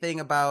know anything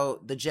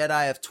about the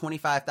Jedi of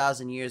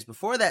 25,000 years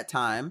before that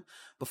time,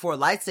 before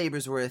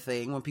lightsabers were a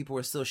thing, when people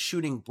were still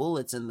shooting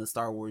bullets in the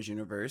Star Wars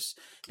universe,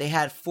 they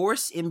had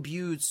force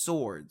imbued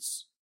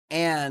swords.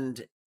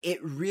 And it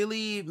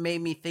really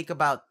made me think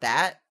about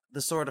that,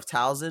 the Sword of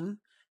Talzin,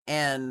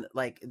 and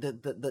like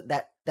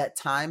that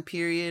time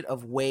period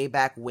of way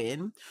back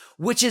when,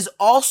 which is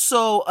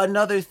also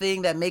another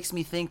thing that makes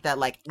me think that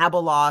like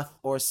Abeloth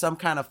or some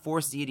kind of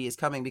force deity is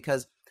coming,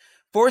 because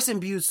force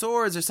imbued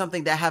swords are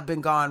something that have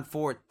been gone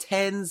for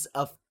tens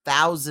of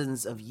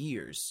thousands of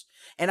years.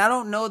 And I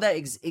don't know that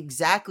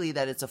exactly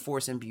that it's a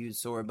force imbued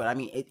sword, but I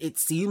mean, it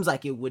seems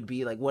like it would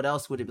be. Like, what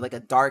else would it be? Like a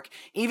dark,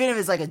 even if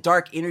it's like a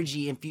dark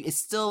energy infused, it's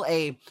still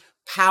a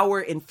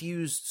power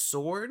infused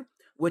sword,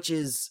 which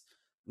is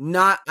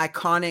not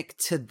iconic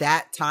to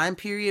that time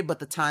period, but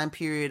the time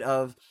period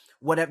of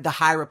whatever the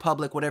High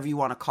Republic, whatever you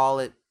want to call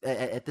it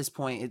at this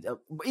point,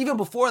 even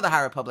before the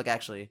High Republic,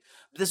 actually.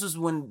 This was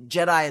when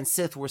Jedi and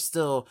Sith were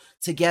still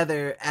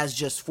together as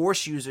just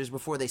Force users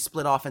before they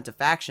split off into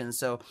factions.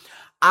 So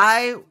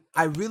I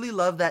really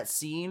love that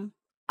scene.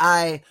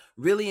 I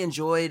really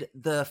enjoyed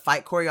the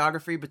fight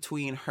choreography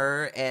between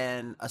her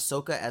and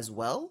Ahsoka as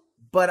well.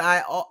 But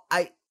I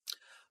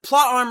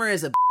plot armor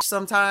is a bitch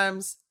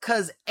sometimes,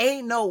 cause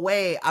ain't no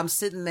way I'm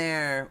sitting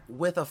there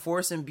with a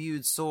force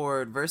imbued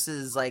sword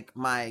versus like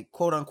my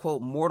quote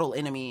unquote mortal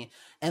enemy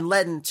and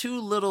letting two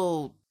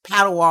little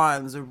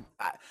Padawans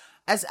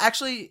as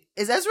actually,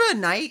 is Ezra a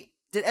knight?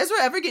 Did Ezra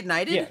ever get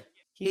knighted? Yeah,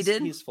 He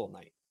did? he's full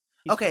knight.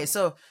 He's Okay, full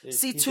so knight.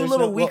 see two There's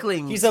little no, well,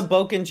 weaklings. he's a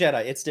Boken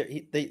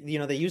Jedi.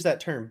 They use that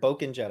term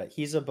Boken Jedi.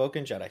 He's a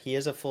Boken Jedi. He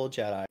is a full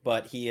Jedi,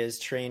 but he is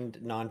trained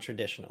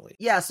non-traditionally.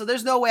 Yeah, so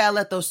there's no way I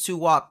let those two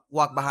walk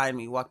behind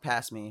me, walk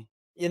past me.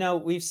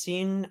 We've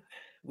seen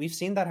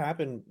that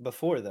happen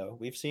before though.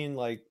 We've seen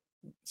like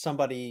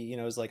somebody,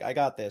 is like, I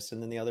got this,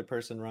 and then the other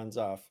person runs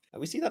off.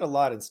 We see that a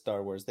lot in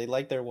Star Wars. They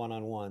like their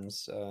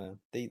one-on-ones.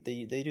 They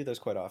do those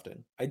quite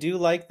often. I do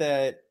like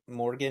that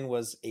Morgan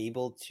was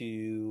able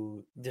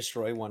to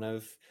destroy one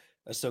of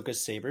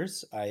Ahsoka's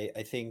sabers. I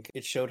think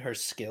it showed her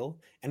skill,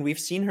 and we've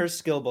seen her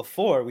skill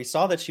before. We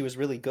saw that she was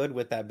really good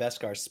with that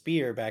Beskar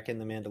spear back in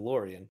The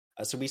Mandalorian.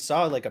 So we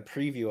saw like a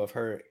preview of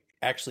her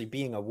actually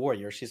being a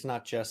warrior. She's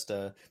not just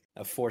a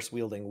force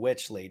wielding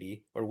witch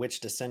lady or witch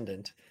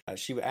descendant.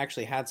 She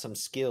actually had some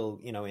skill,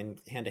 in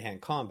hand to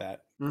hand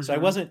combat. So I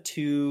wasn't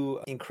too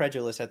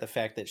incredulous at the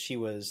fact that she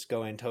was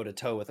going toe to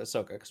toe with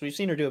Ahsoka, because we've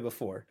seen her do it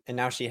before. And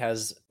now she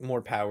has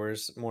more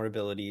powers, more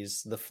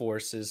abilities. The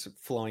force is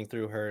flowing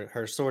through her.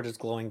 Her sword is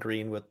glowing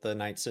green with the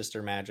Night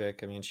Sister magic.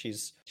 I mean,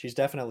 she's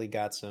definitely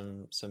got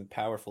some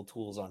powerful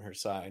tools on her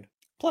side.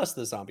 Plus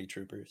the zombie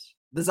troopers.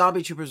 The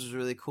Zombie Troopers was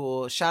really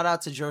cool. Shout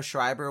out to Joe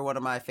Schreiber, one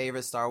of my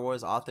favorite Star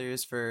Wars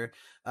authors, for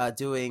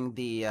doing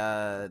the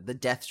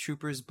Death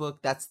Troopers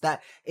book.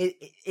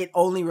 It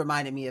only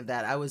reminded me of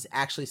that. I was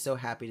actually so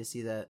happy to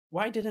see that.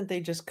 Why didn't they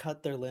just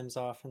cut their limbs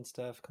off and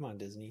stuff? Come on,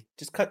 Disney.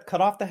 Just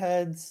cut off the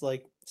heads.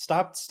 Like,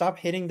 stop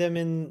hitting them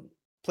in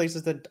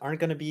places that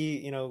aren't going to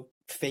be,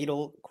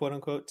 fatal, quote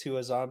unquote, to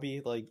a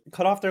zombie. Like,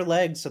 cut off their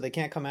legs so they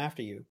can't come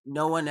after you.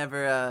 No one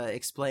ever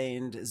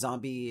explained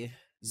zombie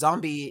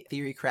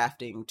theory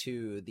crafting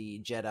to the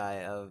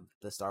Jedi of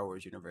the Star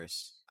Wars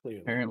universe.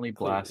 Clearly. Apparently,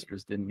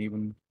 blasters didn't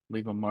even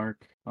leave a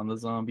mark on the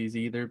zombies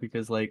either,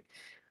 because like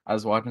I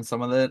was watching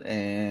some of it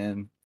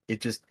and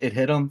it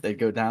hit them, they'd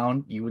go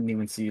down. You wouldn't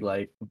even see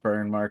like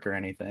burn mark or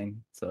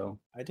anything. So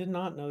I did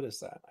not notice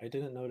that. I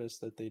didn't notice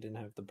that they didn't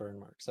have the burn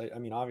marks. I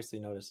mean, obviously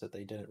noticed that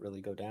they didn't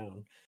really go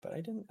down, but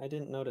I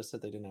didn't notice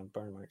that they didn't have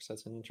burn marks.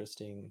 That's an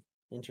interesting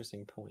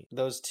point.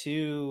 Those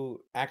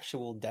two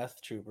actual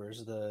death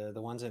troopers, the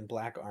ones in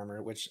black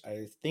armor, which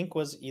I think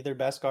was either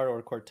Beskar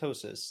or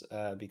Cortosis,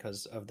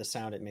 because of the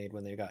sound it made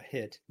when they got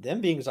hit.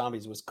 Them being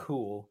zombies was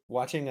cool.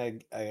 Watching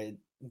a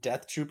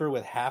death trooper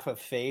with half a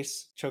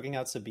face choking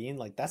out Sabine,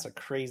 like that's a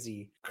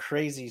crazy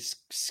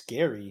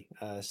scary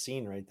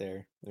scene right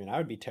there. I mean, I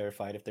would be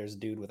terrified if there's a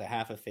dude with a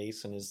half a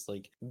face and his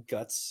like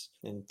guts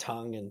and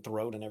tongue and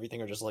throat and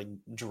everything are just like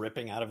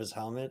dripping out of his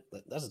helmet.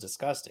 That's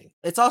disgusting.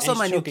 It's also And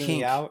my he's new choking me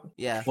kink. out.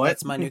 Yeah, What?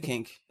 that's my new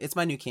kink. It's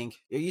my new kink.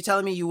 Are you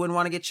telling me you wouldn't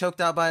want to get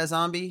choked out by a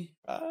zombie?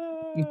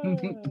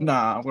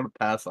 nah, I'm gonna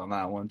pass on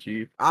that one,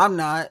 Chief. I'm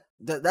not.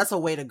 That's a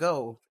way to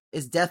go.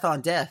 It's death on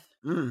death.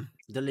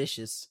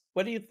 Delicious.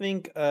 What do you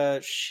think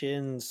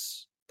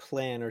Shin's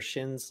plan or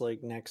Shin's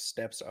like next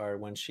steps are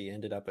when she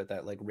ended up at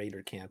that like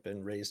raider camp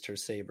and raised her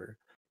saber?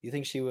 You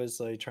think she was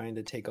like trying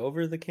to take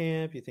over the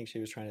camp? You think she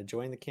was trying to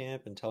join the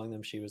camp and telling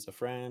them she was a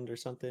friend or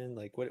something?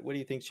 Like what do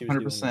you think she was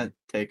doing 100%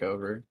 take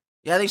over.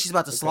 Yeah, I think she's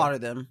about to Okay. slaughter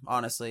them,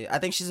 honestly. I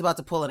think she's about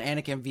to pull an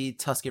Anakin v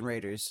Tusken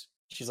Raiders.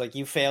 She's like,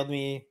 you failed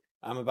me.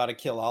 I'm about to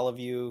kill all of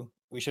you.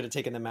 We should have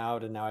taken them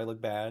out and now I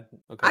look bad.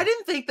 Okay. I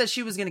didn't think that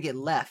she was going to get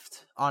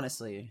left,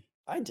 honestly.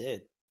 I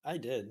did.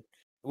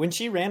 When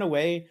she ran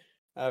away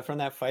from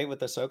that fight with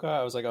Ahsoka,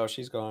 I was like, oh,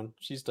 she's gone.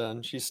 She's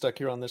done. She's stuck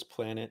here on this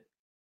planet.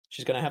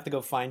 She's going to have to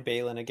go find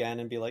Balin again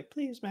and be like,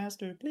 please,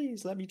 master,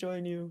 please let me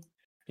join you.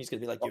 He's going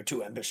to be like, you're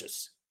too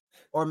ambitious.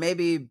 Or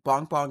maybe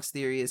Bonk Bonk's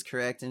theory is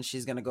correct and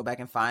she's going to go back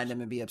and find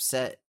him and be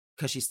upset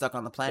because she's stuck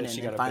on the planet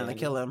she and got finally abandoned.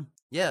 kill him.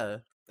 Yeah.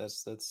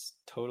 That's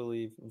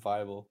totally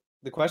viable.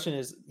 The question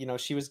is,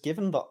 she was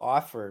given the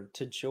offer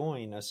to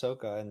join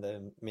Ahsoka, and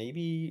then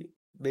maybe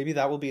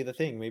that will be the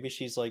thing. Maybe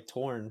she's like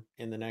torn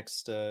in the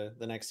next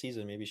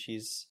season. Maybe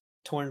she's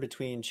torn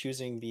between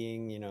choosing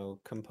being,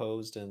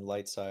 composed and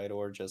light side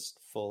or just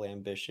full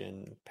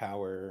ambition,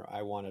 power,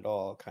 I want it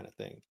all kind of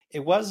thing.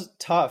 It was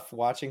tough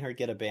watching her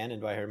get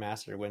abandoned by her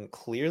master when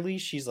clearly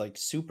she's like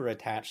super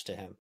attached to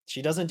him.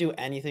 She doesn't do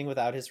anything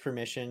without his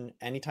permission.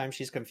 Anytime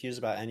she's confused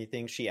about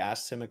anything, she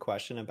asks him a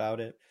question about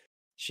it.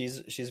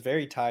 She's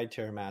very tied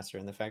to her master,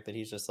 and the fact that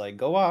he's just like,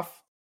 go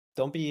off,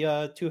 don't be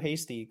too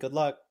hasty, good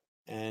luck,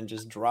 and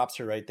just drops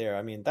her right there.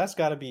 I mean, that's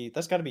gotta be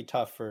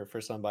tough for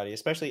somebody,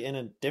 especially in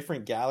a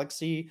different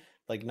galaxy,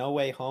 like no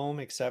way home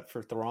except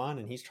for Thrawn,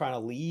 and he's trying to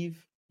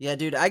leave. Yeah,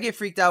 dude, I get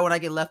freaked out when I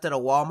get left at a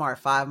Walmart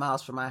 5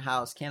 miles from my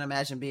house. Can't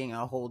imagine being in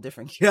a whole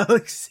different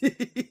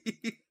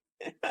galaxy.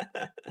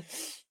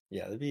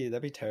 Yeah,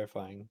 that'd be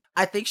terrifying.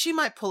 I think she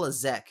might pull a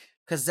Zek,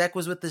 because Zek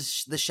was with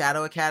the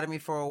Shadow Academy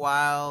for a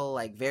while,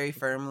 like very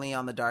firmly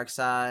on the dark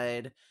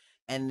side,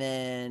 and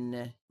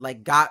then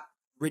like got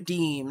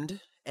redeemed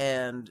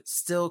and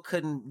still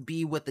couldn't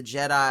be with the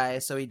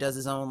Jedi, so he does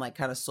his own like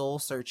kind of soul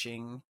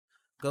searching,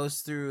 goes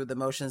through the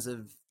motions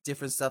of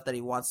different stuff that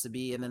he wants to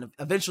be, and then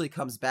eventually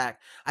comes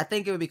back. I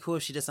think it would be cool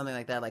if she did something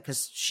like that, like,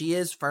 because she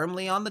is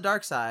firmly on the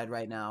dark side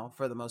right now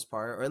for the most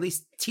part, or at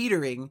least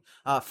teetering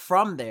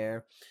from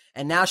there,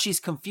 and now she's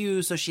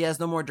confused, so she has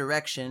no more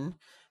direction.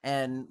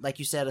 And like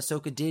you said,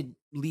 Ahsoka did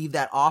leave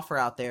that offer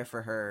out there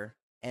for her,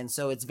 and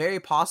so it's very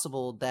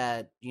possible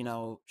that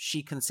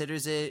she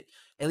considers it,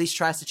 at least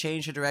tries to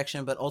change her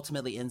direction, but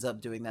ultimately ends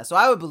up doing that. So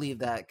I would believe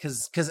that,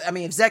 because I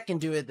mean, if Zek can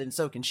do it, then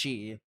so can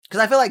she.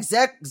 Because I feel like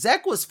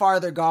Zek was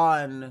farther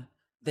gone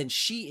than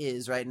she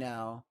is right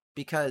now,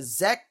 because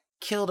Zek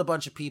killed a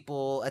bunch of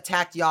people,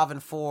 attacked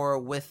Yavin 4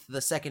 with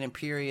the Second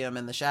Imperium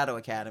and the Shadow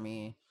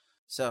Academy.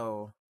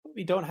 So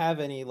We don't have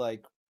any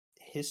like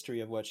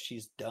history of what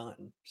she's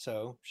done,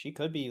 so she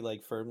could be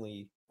like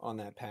firmly on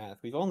that path.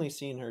 We've only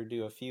seen her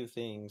do a few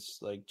things,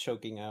 like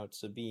choking out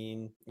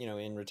Sabine,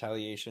 in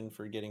retaliation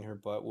for getting her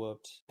butt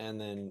whooped,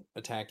 and then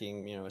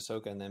attacking,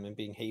 Ahsoka and them and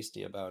being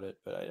hasty about it.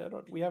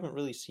 But we haven't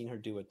really seen her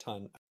do a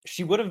ton.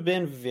 She would have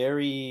been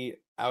very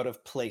out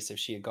of place if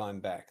she had gone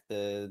back.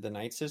 The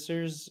Night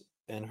Sisters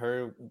and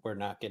her were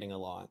not getting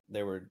along.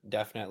 There were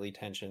definitely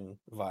tension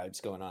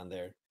vibes going on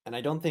there. And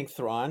I don't think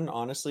Thrawn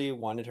honestly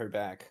wanted her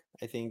back.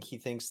 I think he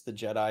thinks the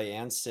Jedi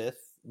and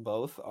Sith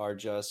both are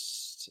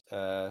just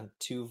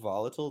too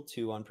volatile,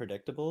 too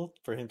unpredictable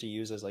for him to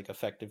use as like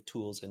effective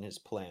tools in his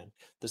plan.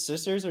 The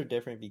sisters are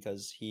different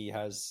because he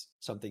has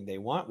something they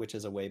want, which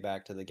is a way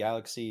back to the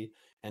galaxy,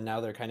 and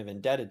now they're kind of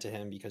indebted to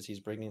him because he's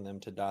bringing them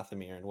to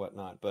Dathomir and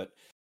whatnot. But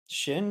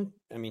Shin,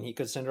 I mean, he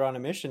could send her on a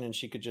mission and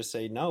she could just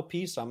say, no,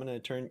 peace, I'm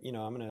going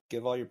to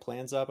give all your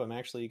plans up. I'm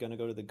actually going to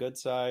go to the good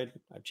side.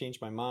 I've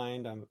changed my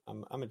mind. I'm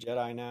a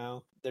Jedi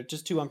now. They're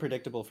just too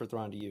unpredictable for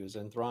Thrawn to use,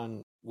 and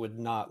Thrawn would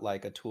not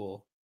like a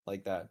tool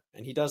like that.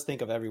 And he does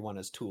think of everyone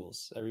as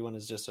tools. Everyone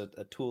is just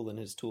a tool in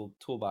his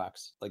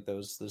toolbox, like the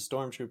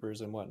stormtroopers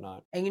and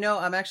whatnot. And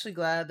I'm actually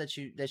glad that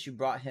you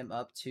brought him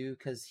up too,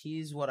 because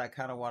he's what I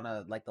kind of want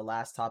to, like, the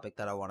last topic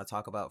that I want to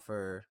talk about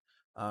for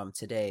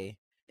today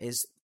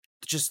is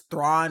just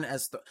Thrawn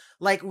as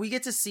like we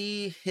get to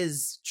see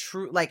his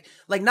true like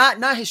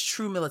not his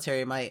true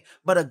military might,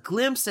 but a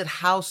glimpse at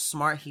how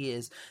smart he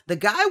is. The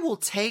guy will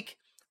take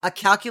a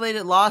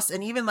calculated loss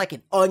and even like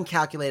an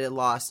uncalculated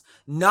loss,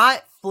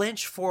 not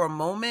flinch for a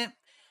moment,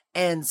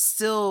 and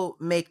still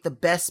make the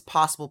best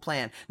possible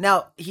plan.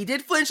 Now, he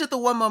did flinch at the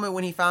one moment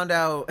when he found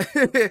out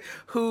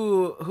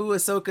who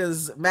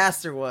Ahsoka's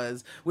master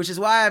was, which is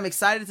why I'm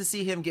excited to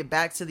see him get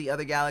back to the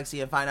other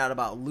galaxy and find out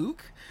about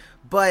Luke.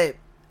 But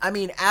I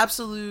mean,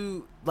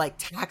 absolute like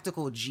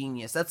tactical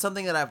genius. That's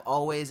something that I've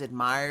always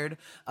admired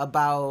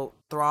about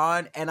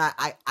Thrawn, and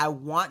I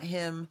want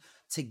him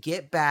to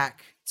get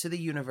back to the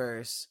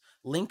universe,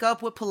 link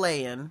up with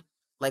Pelayan,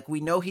 like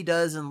we know he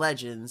does in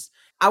Legends.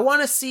 I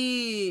want to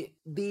see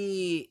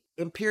the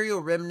Imperial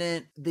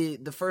Remnant, the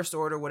First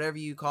Order, whatever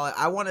you call it.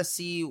 I want to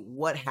see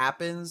what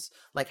happens,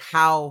 like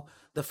how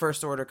the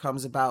First Order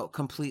comes about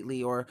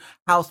completely, or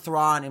how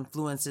Thrawn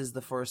influences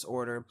the First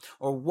Order,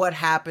 or what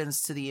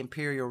happens to the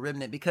Imperial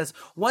Remnant. Because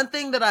one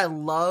thing that I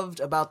loved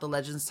about the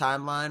Legends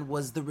timeline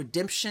was the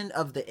redemption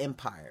of the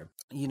Empire.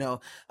 You know,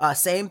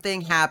 same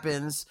thing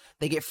happens.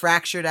 They get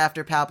fractured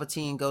after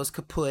Palpatine goes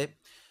kaput.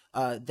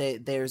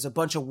 There's a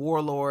bunch of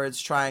warlords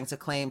trying to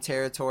claim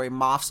territory.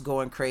 Moff's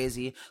going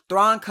crazy.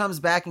 Thrawn comes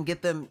back and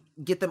get them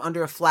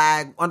under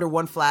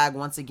one flag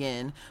once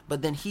again.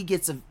 But then he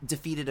gets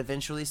defeated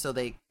eventually, so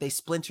they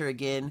splinter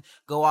again,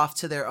 go off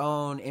to their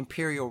own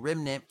Imperial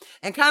Remnant,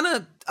 and kind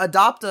of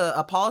adopt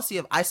a policy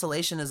of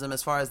isolationism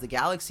as far as the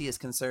galaxy is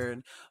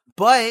concerned.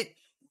 But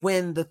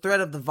when the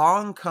threat of the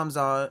Vong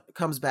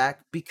comes back,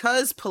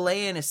 because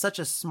Pelayan is such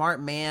a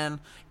smart man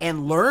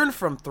and learned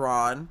from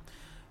Thrawn,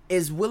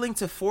 is willing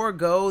to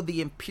forego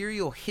the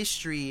Imperial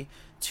history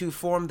to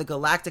form the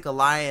Galactic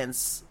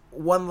Alliance,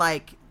 one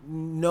like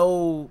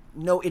no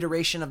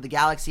iteration of the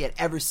galaxy had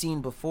ever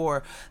seen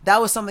before. That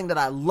was something that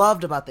I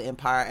loved about the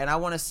Empire, and I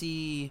want to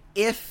see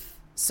if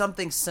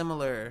something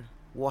similar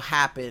will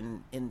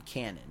happen in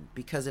canon.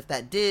 Because if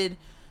that did,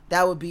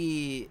 that would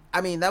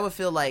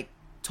feel like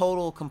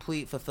total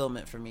complete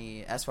fulfillment for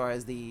me as far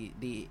as the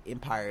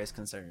Empire is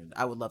concerned.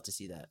 I would love to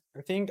see that.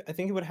 I think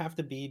it would have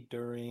to be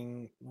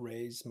during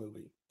Rey's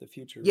movie, the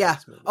future Yeah.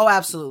 Rey's movie. Oh,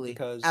 absolutely.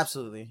 Because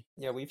absolutely.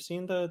 Yeah, we've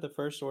seen the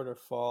First Order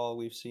fall.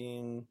 We've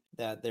seen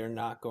that they're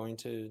not going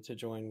to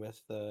join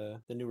with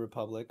the New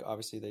Republic.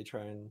 Obviously, they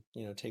try and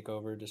take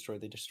over, destroy.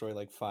 They destroy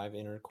like 5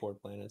 inner core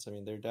planets. I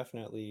mean, they're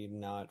definitely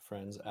not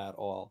friends at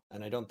all.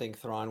 And I don't think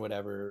Thrawn would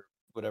ever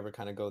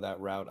kind of go that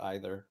route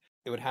either.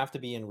 It would have to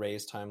be in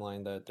Rey's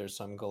timeline that there's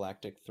some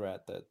galactic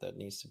threat that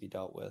needs to be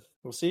dealt with.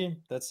 We'll see.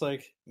 That's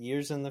like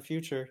years in the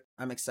future.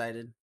 I'm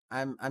excited.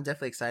 I'm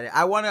definitely excited.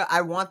 I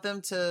want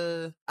them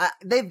to.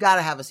 They've got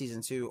to have a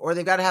season 2, or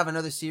they've got to have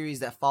another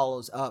series that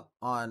follows up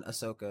on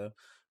Ahsoka.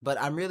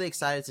 But I'm really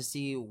excited to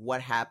see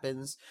what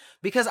happens,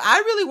 because I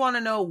really want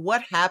to know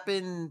what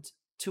happened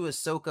to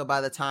Ahsoka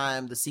by the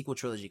time the sequel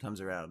trilogy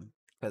comes around.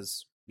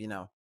 Because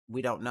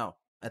we don't know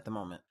at the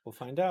moment. We'll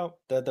find out.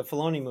 The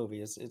Filoni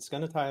movie it's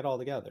going to tie it all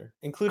together,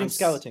 including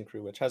Skeleton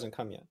Crew, which hasn't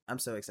come yet. I'm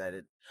so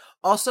excited.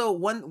 Also,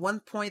 one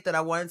point that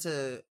I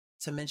wanted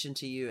to mention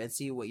to you and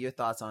see what your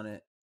thoughts on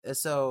it.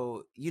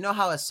 So you know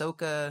how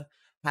Ahsoka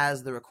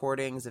has the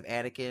recordings of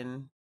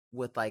Anakin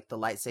with like the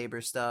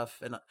lightsaber stuff,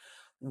 and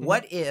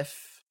what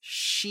if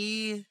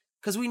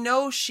because we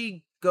know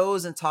she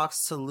goes and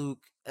talks to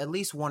Luke at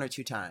least 1 or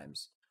 2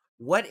 times.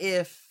 What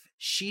if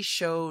she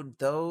showed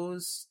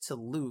those to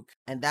Luke,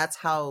 and that's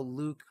how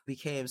Luke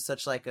became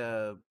such like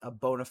a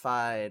bona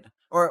fide,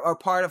 or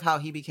part of how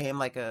he became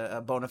like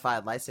a bona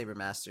fide lightsaber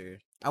master?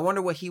 I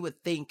wonder what he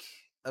would think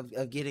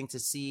of getting to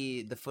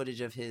see the footage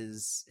of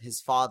his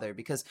father,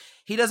 because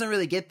he doesn't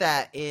really get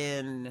that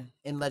in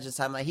Legends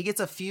Timeline. He gets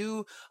a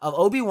few of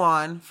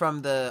Obi-Wan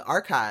from the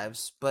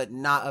archives, but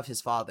not of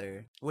his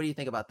father. What do you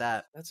think about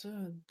that? That's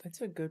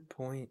a good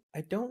point.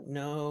 I don't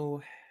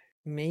know,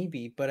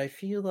 maybe, but I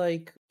feel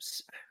like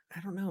I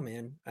don't know,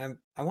 man.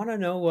 I want to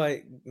know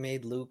what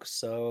made Luke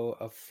so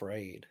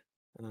afraid.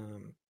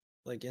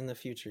 Like in the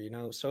future,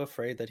 so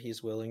afraid that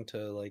he's willing to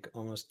like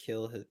almost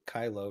kill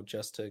Kylo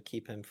just to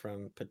keep him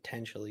from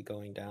potentially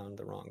going down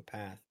the wrong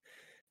path.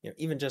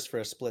 Even just for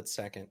a split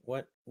second.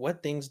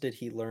 What things did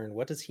he learn?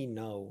 What does he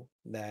know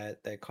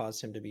that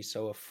caused him to be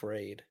so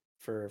afraid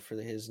for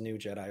his new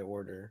Jedi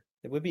Order?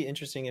 It would be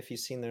interesting if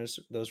he's seen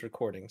those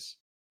recordings.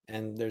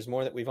 And there's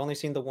more that we've only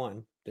seen the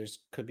one.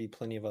 Could be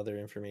plenty of other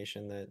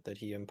information that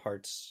he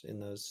imparts in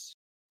those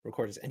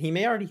recordings, and he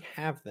may already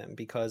have them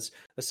because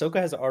Ahsoka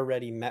has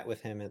already met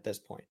with him at this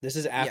point. This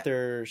is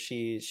after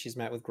she's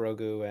met with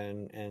Grogu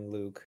and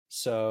Luke,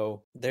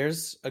 so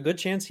there's a good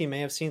chance he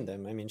may have seen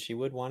them. I mean, she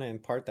would want to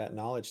impart that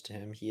knowledge to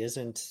him. He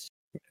isn't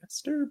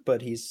master,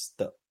 but he's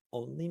the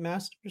only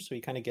master, so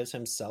he kind of gives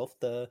himself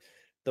the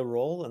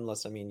role,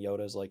 unless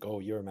Yoda's like, oh,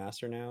 you're a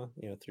master now,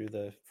 through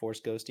the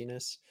Force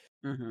ghostiness.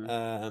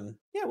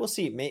 Yeah, we'll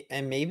see.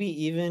 And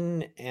maybe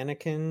even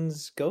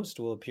Anakin's ghost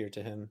will appear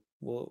to him.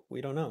 Well,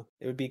 we don't know.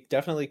 It would be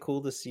definitely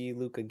cool to see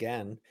Luke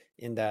again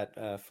in that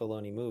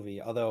Filoni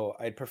movie. Although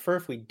I'd prefer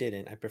if we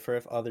didn't. I'd prefer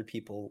if other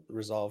people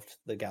resolved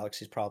the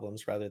galaxy's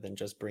problems rather than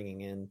just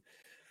bringing in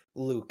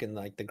Luke in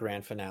like the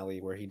grand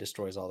finale where he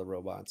destroys all the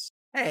robots.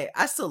 Hey,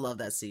 I still love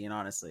that scene,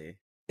 honestly.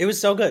 It was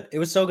so good. It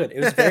was so good. It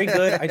was very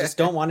good. I just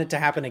don't want it to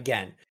happen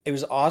again. It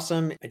was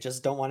awesome. I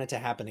just don't want it to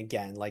happen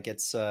again. Like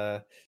it's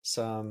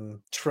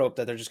some trope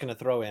that they're just going to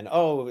throw in.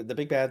 Oh, the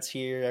big bad's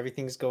here.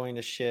 Everything's going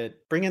to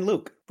shit. Bring in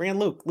Luke. Bring in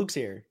Luke. Luke's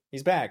here.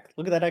 He's back.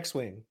 Look at that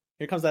X-Wing.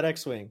 Here comes that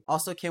X-Wing.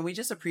 Also, can we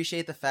just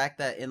appreciate the fact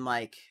that in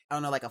like, I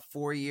don't know, like a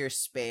 4-year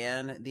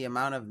span, the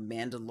amount of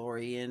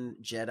Mandalorian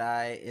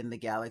Jedi in the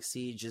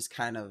galaxy just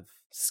kind of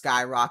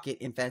skyrocket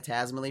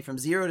infinitesimally from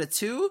 0 to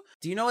 2?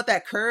 Do you know what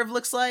that curve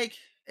looks like?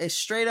 It's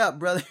straight up,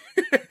 brother.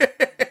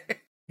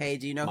 Hey,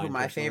 do you know who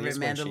my favorite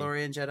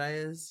Mandalorian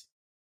Jedi is?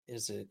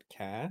 Is it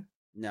Kat?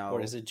 No.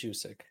 Or is it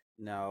Jusek?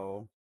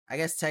 No. I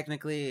guess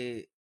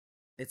technically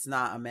it's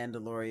not a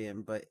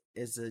Mandalorian, but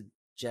is a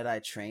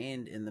Jedi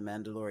trained in the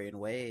Mandalorian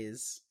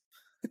ways.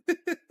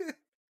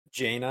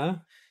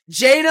 Jaina?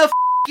 Jaina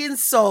f***ing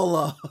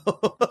Solo.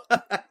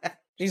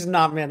 She's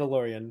not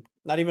Mandalorian.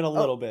 Not even a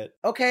little bit.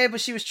 Okay,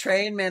 but she was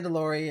trained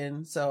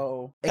Mandalorian,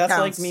 so that's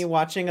counts. Like me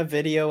watching a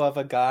video of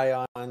a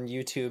guy on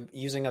YouTube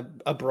using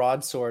a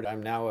broadsword.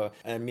 I'm now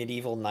a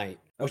medieval knight,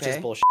 which is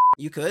bullshit.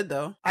 You could,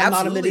 though. I'm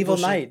not a medieval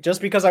knight just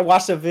because I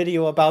watched a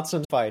video about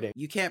some fighting.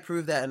 You can't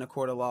prove that in a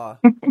court of law.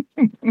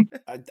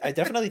 I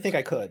definitely think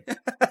I could.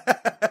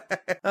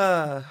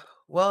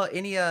 Well,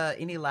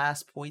 any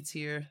last points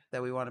here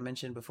that we want to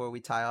mention before we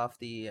tie off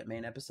the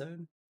main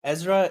episode?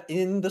 Ezra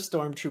in the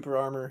stormtrooper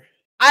armor.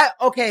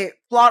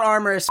 Plot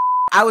armor is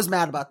I was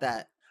mad about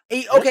that.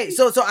 Okay,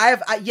 so I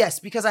have yes,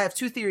 because I have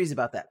two theories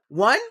about that.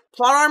 One,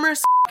 plot armor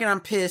is and I'm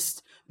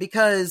pissed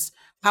because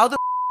how the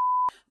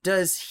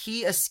does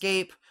he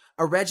escape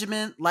a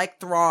regiment like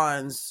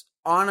Thrawn's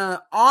on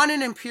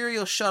an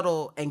Imperial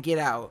shuttle and get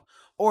out?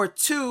 Or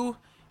two,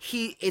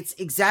 it's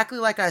exactly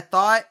like I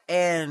thought,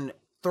 and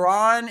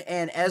Thrawn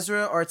and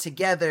Ezra are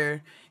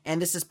together,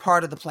 and this is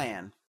part of the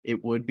plan.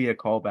 It would be a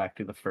callback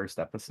to the first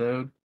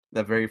episode,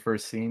 that very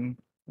first scene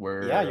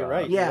where. Yeah, you're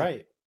right. You're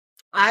right.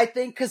 I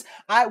think because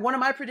one of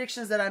my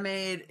predictions that I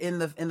made in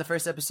the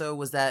first episode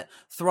was that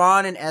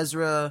Thrawn and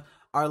Ezra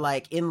are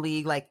like in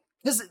league, like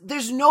because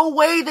there's no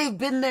way they've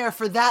been there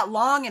for that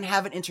long and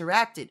haven't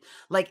interacted.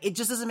 Like it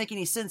just doesn't make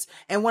any sense.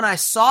 And when I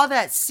saw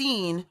that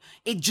scene,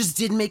 it just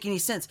didn't make any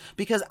sense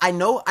because I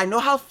know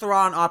how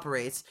Thrawn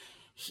operates.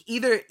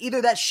 Either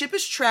that ship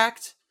is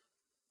tracked,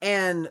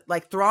 and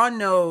like Thrawn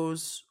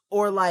knows,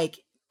 or like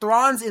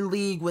Thrawn's in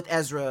league with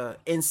Ezra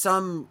in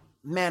some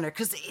manner.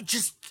 Because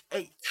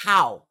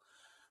how?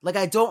 Like,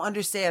 I don't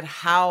understand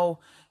how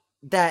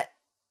that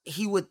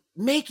he would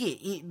make it.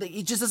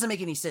 It just doesn't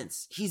make any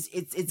sense.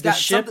 It's got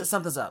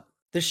something's up.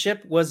 The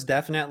ship was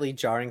definitely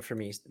jarring for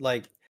me.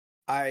 Like,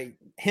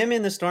 him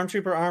in the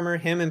stormtrooper armor,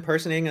 him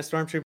impersonating a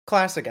stormtrooper,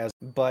 classic as.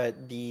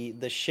 But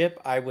the ship,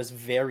 I was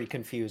very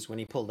confused when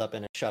he pulled up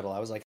in a shuttle. I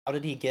was like, how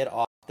did he get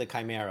off the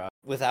Chimera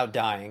without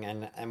dying?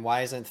 And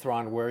why isn't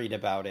Thrawn worried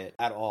about it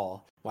at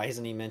all? Why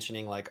isn't he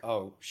mentioning like,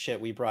 oh shit,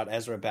 we brought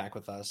Ezra back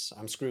with us,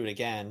 I'm screwed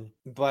again?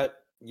 But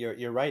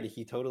you're right,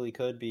 he totally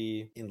could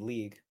be in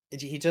league.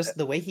 He just,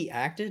 the way he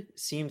acted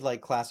seemed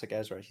like classic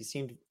Ezra. He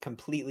seemed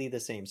completely the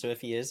same. So if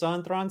he is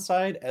on Thrawn's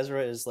side,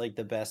 Ezra is like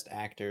the best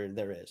actor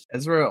there is.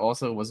 Ezra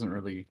also wasn't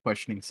really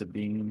questioning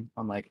Sabine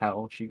on like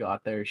how she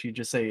got there. She'd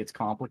just say it's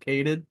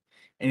complicated,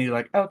 and he's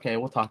like, okay,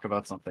 we'll talk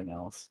about something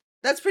else.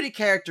 That's pretty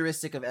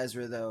characteristic of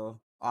Ezra, though,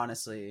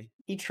 honestly.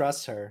 He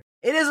trusts her.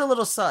 It is a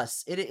little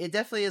sus. It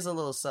definitely is a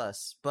little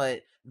sus,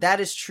 but that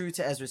is true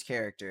to Ezra's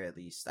character, at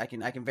least. I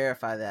can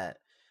verify that.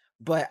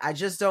 But I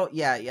just don't,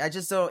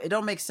 it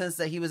don't make sense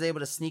that he was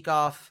able to sneak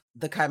off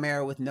the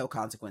Chimera with no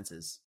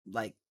consequences.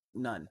 Like,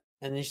 none.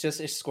 And he's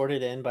just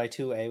escorted in by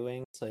 2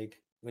 A-Wings.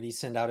 Like, would he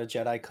send out a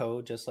Jedi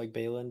code just like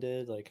Baylan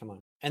did? Like, come on.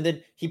 And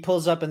then he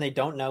pulls up and they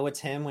don't know it's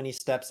him when he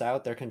steps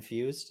out. They're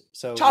confused.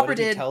 So Chopper what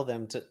did he tell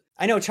them to...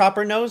 I know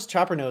Chopper knows,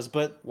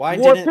 but why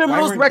war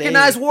criminals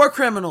recognize war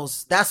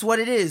criminals. That's what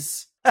it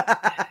is.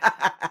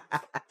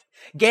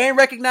 Game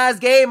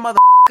recognized game,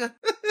 motherfucker.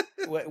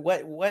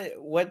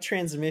 What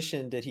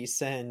transmission did he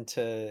send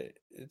to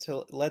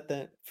let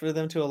them, for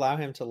them to allow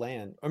him to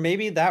land? Or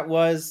maybe that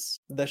was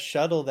the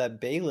shuttle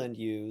that Baylan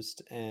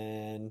used,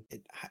 and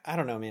I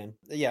don't know, man.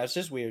 Yeah, it's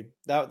just weird.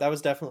 That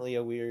was definitely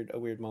a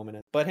weird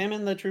moment. But him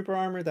in the trooper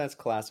armor, that's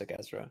classic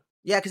Ezra.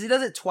 Yeah, because he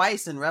does it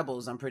twice in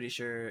Rebels, I'm pretty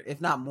sure, if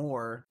not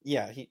more.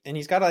 Yeah,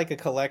 he's got like a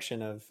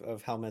collection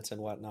of helmets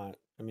and whatnot.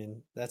 I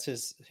mean, that's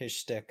his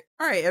shtick.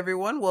 All right,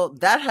 everyone. Well,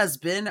 that has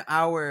been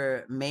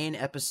our main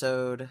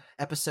episode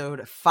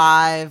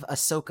 5,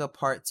 Ahsoka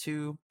Part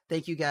 2.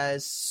 Thank you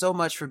guys so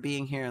much for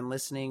being here and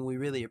listening. We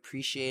really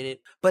appreciate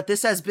it. But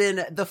this has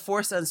been The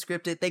Force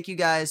Unscripted. Thank you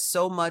guys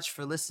so much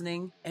for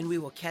listening, and we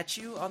will catch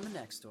you on the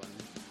next one.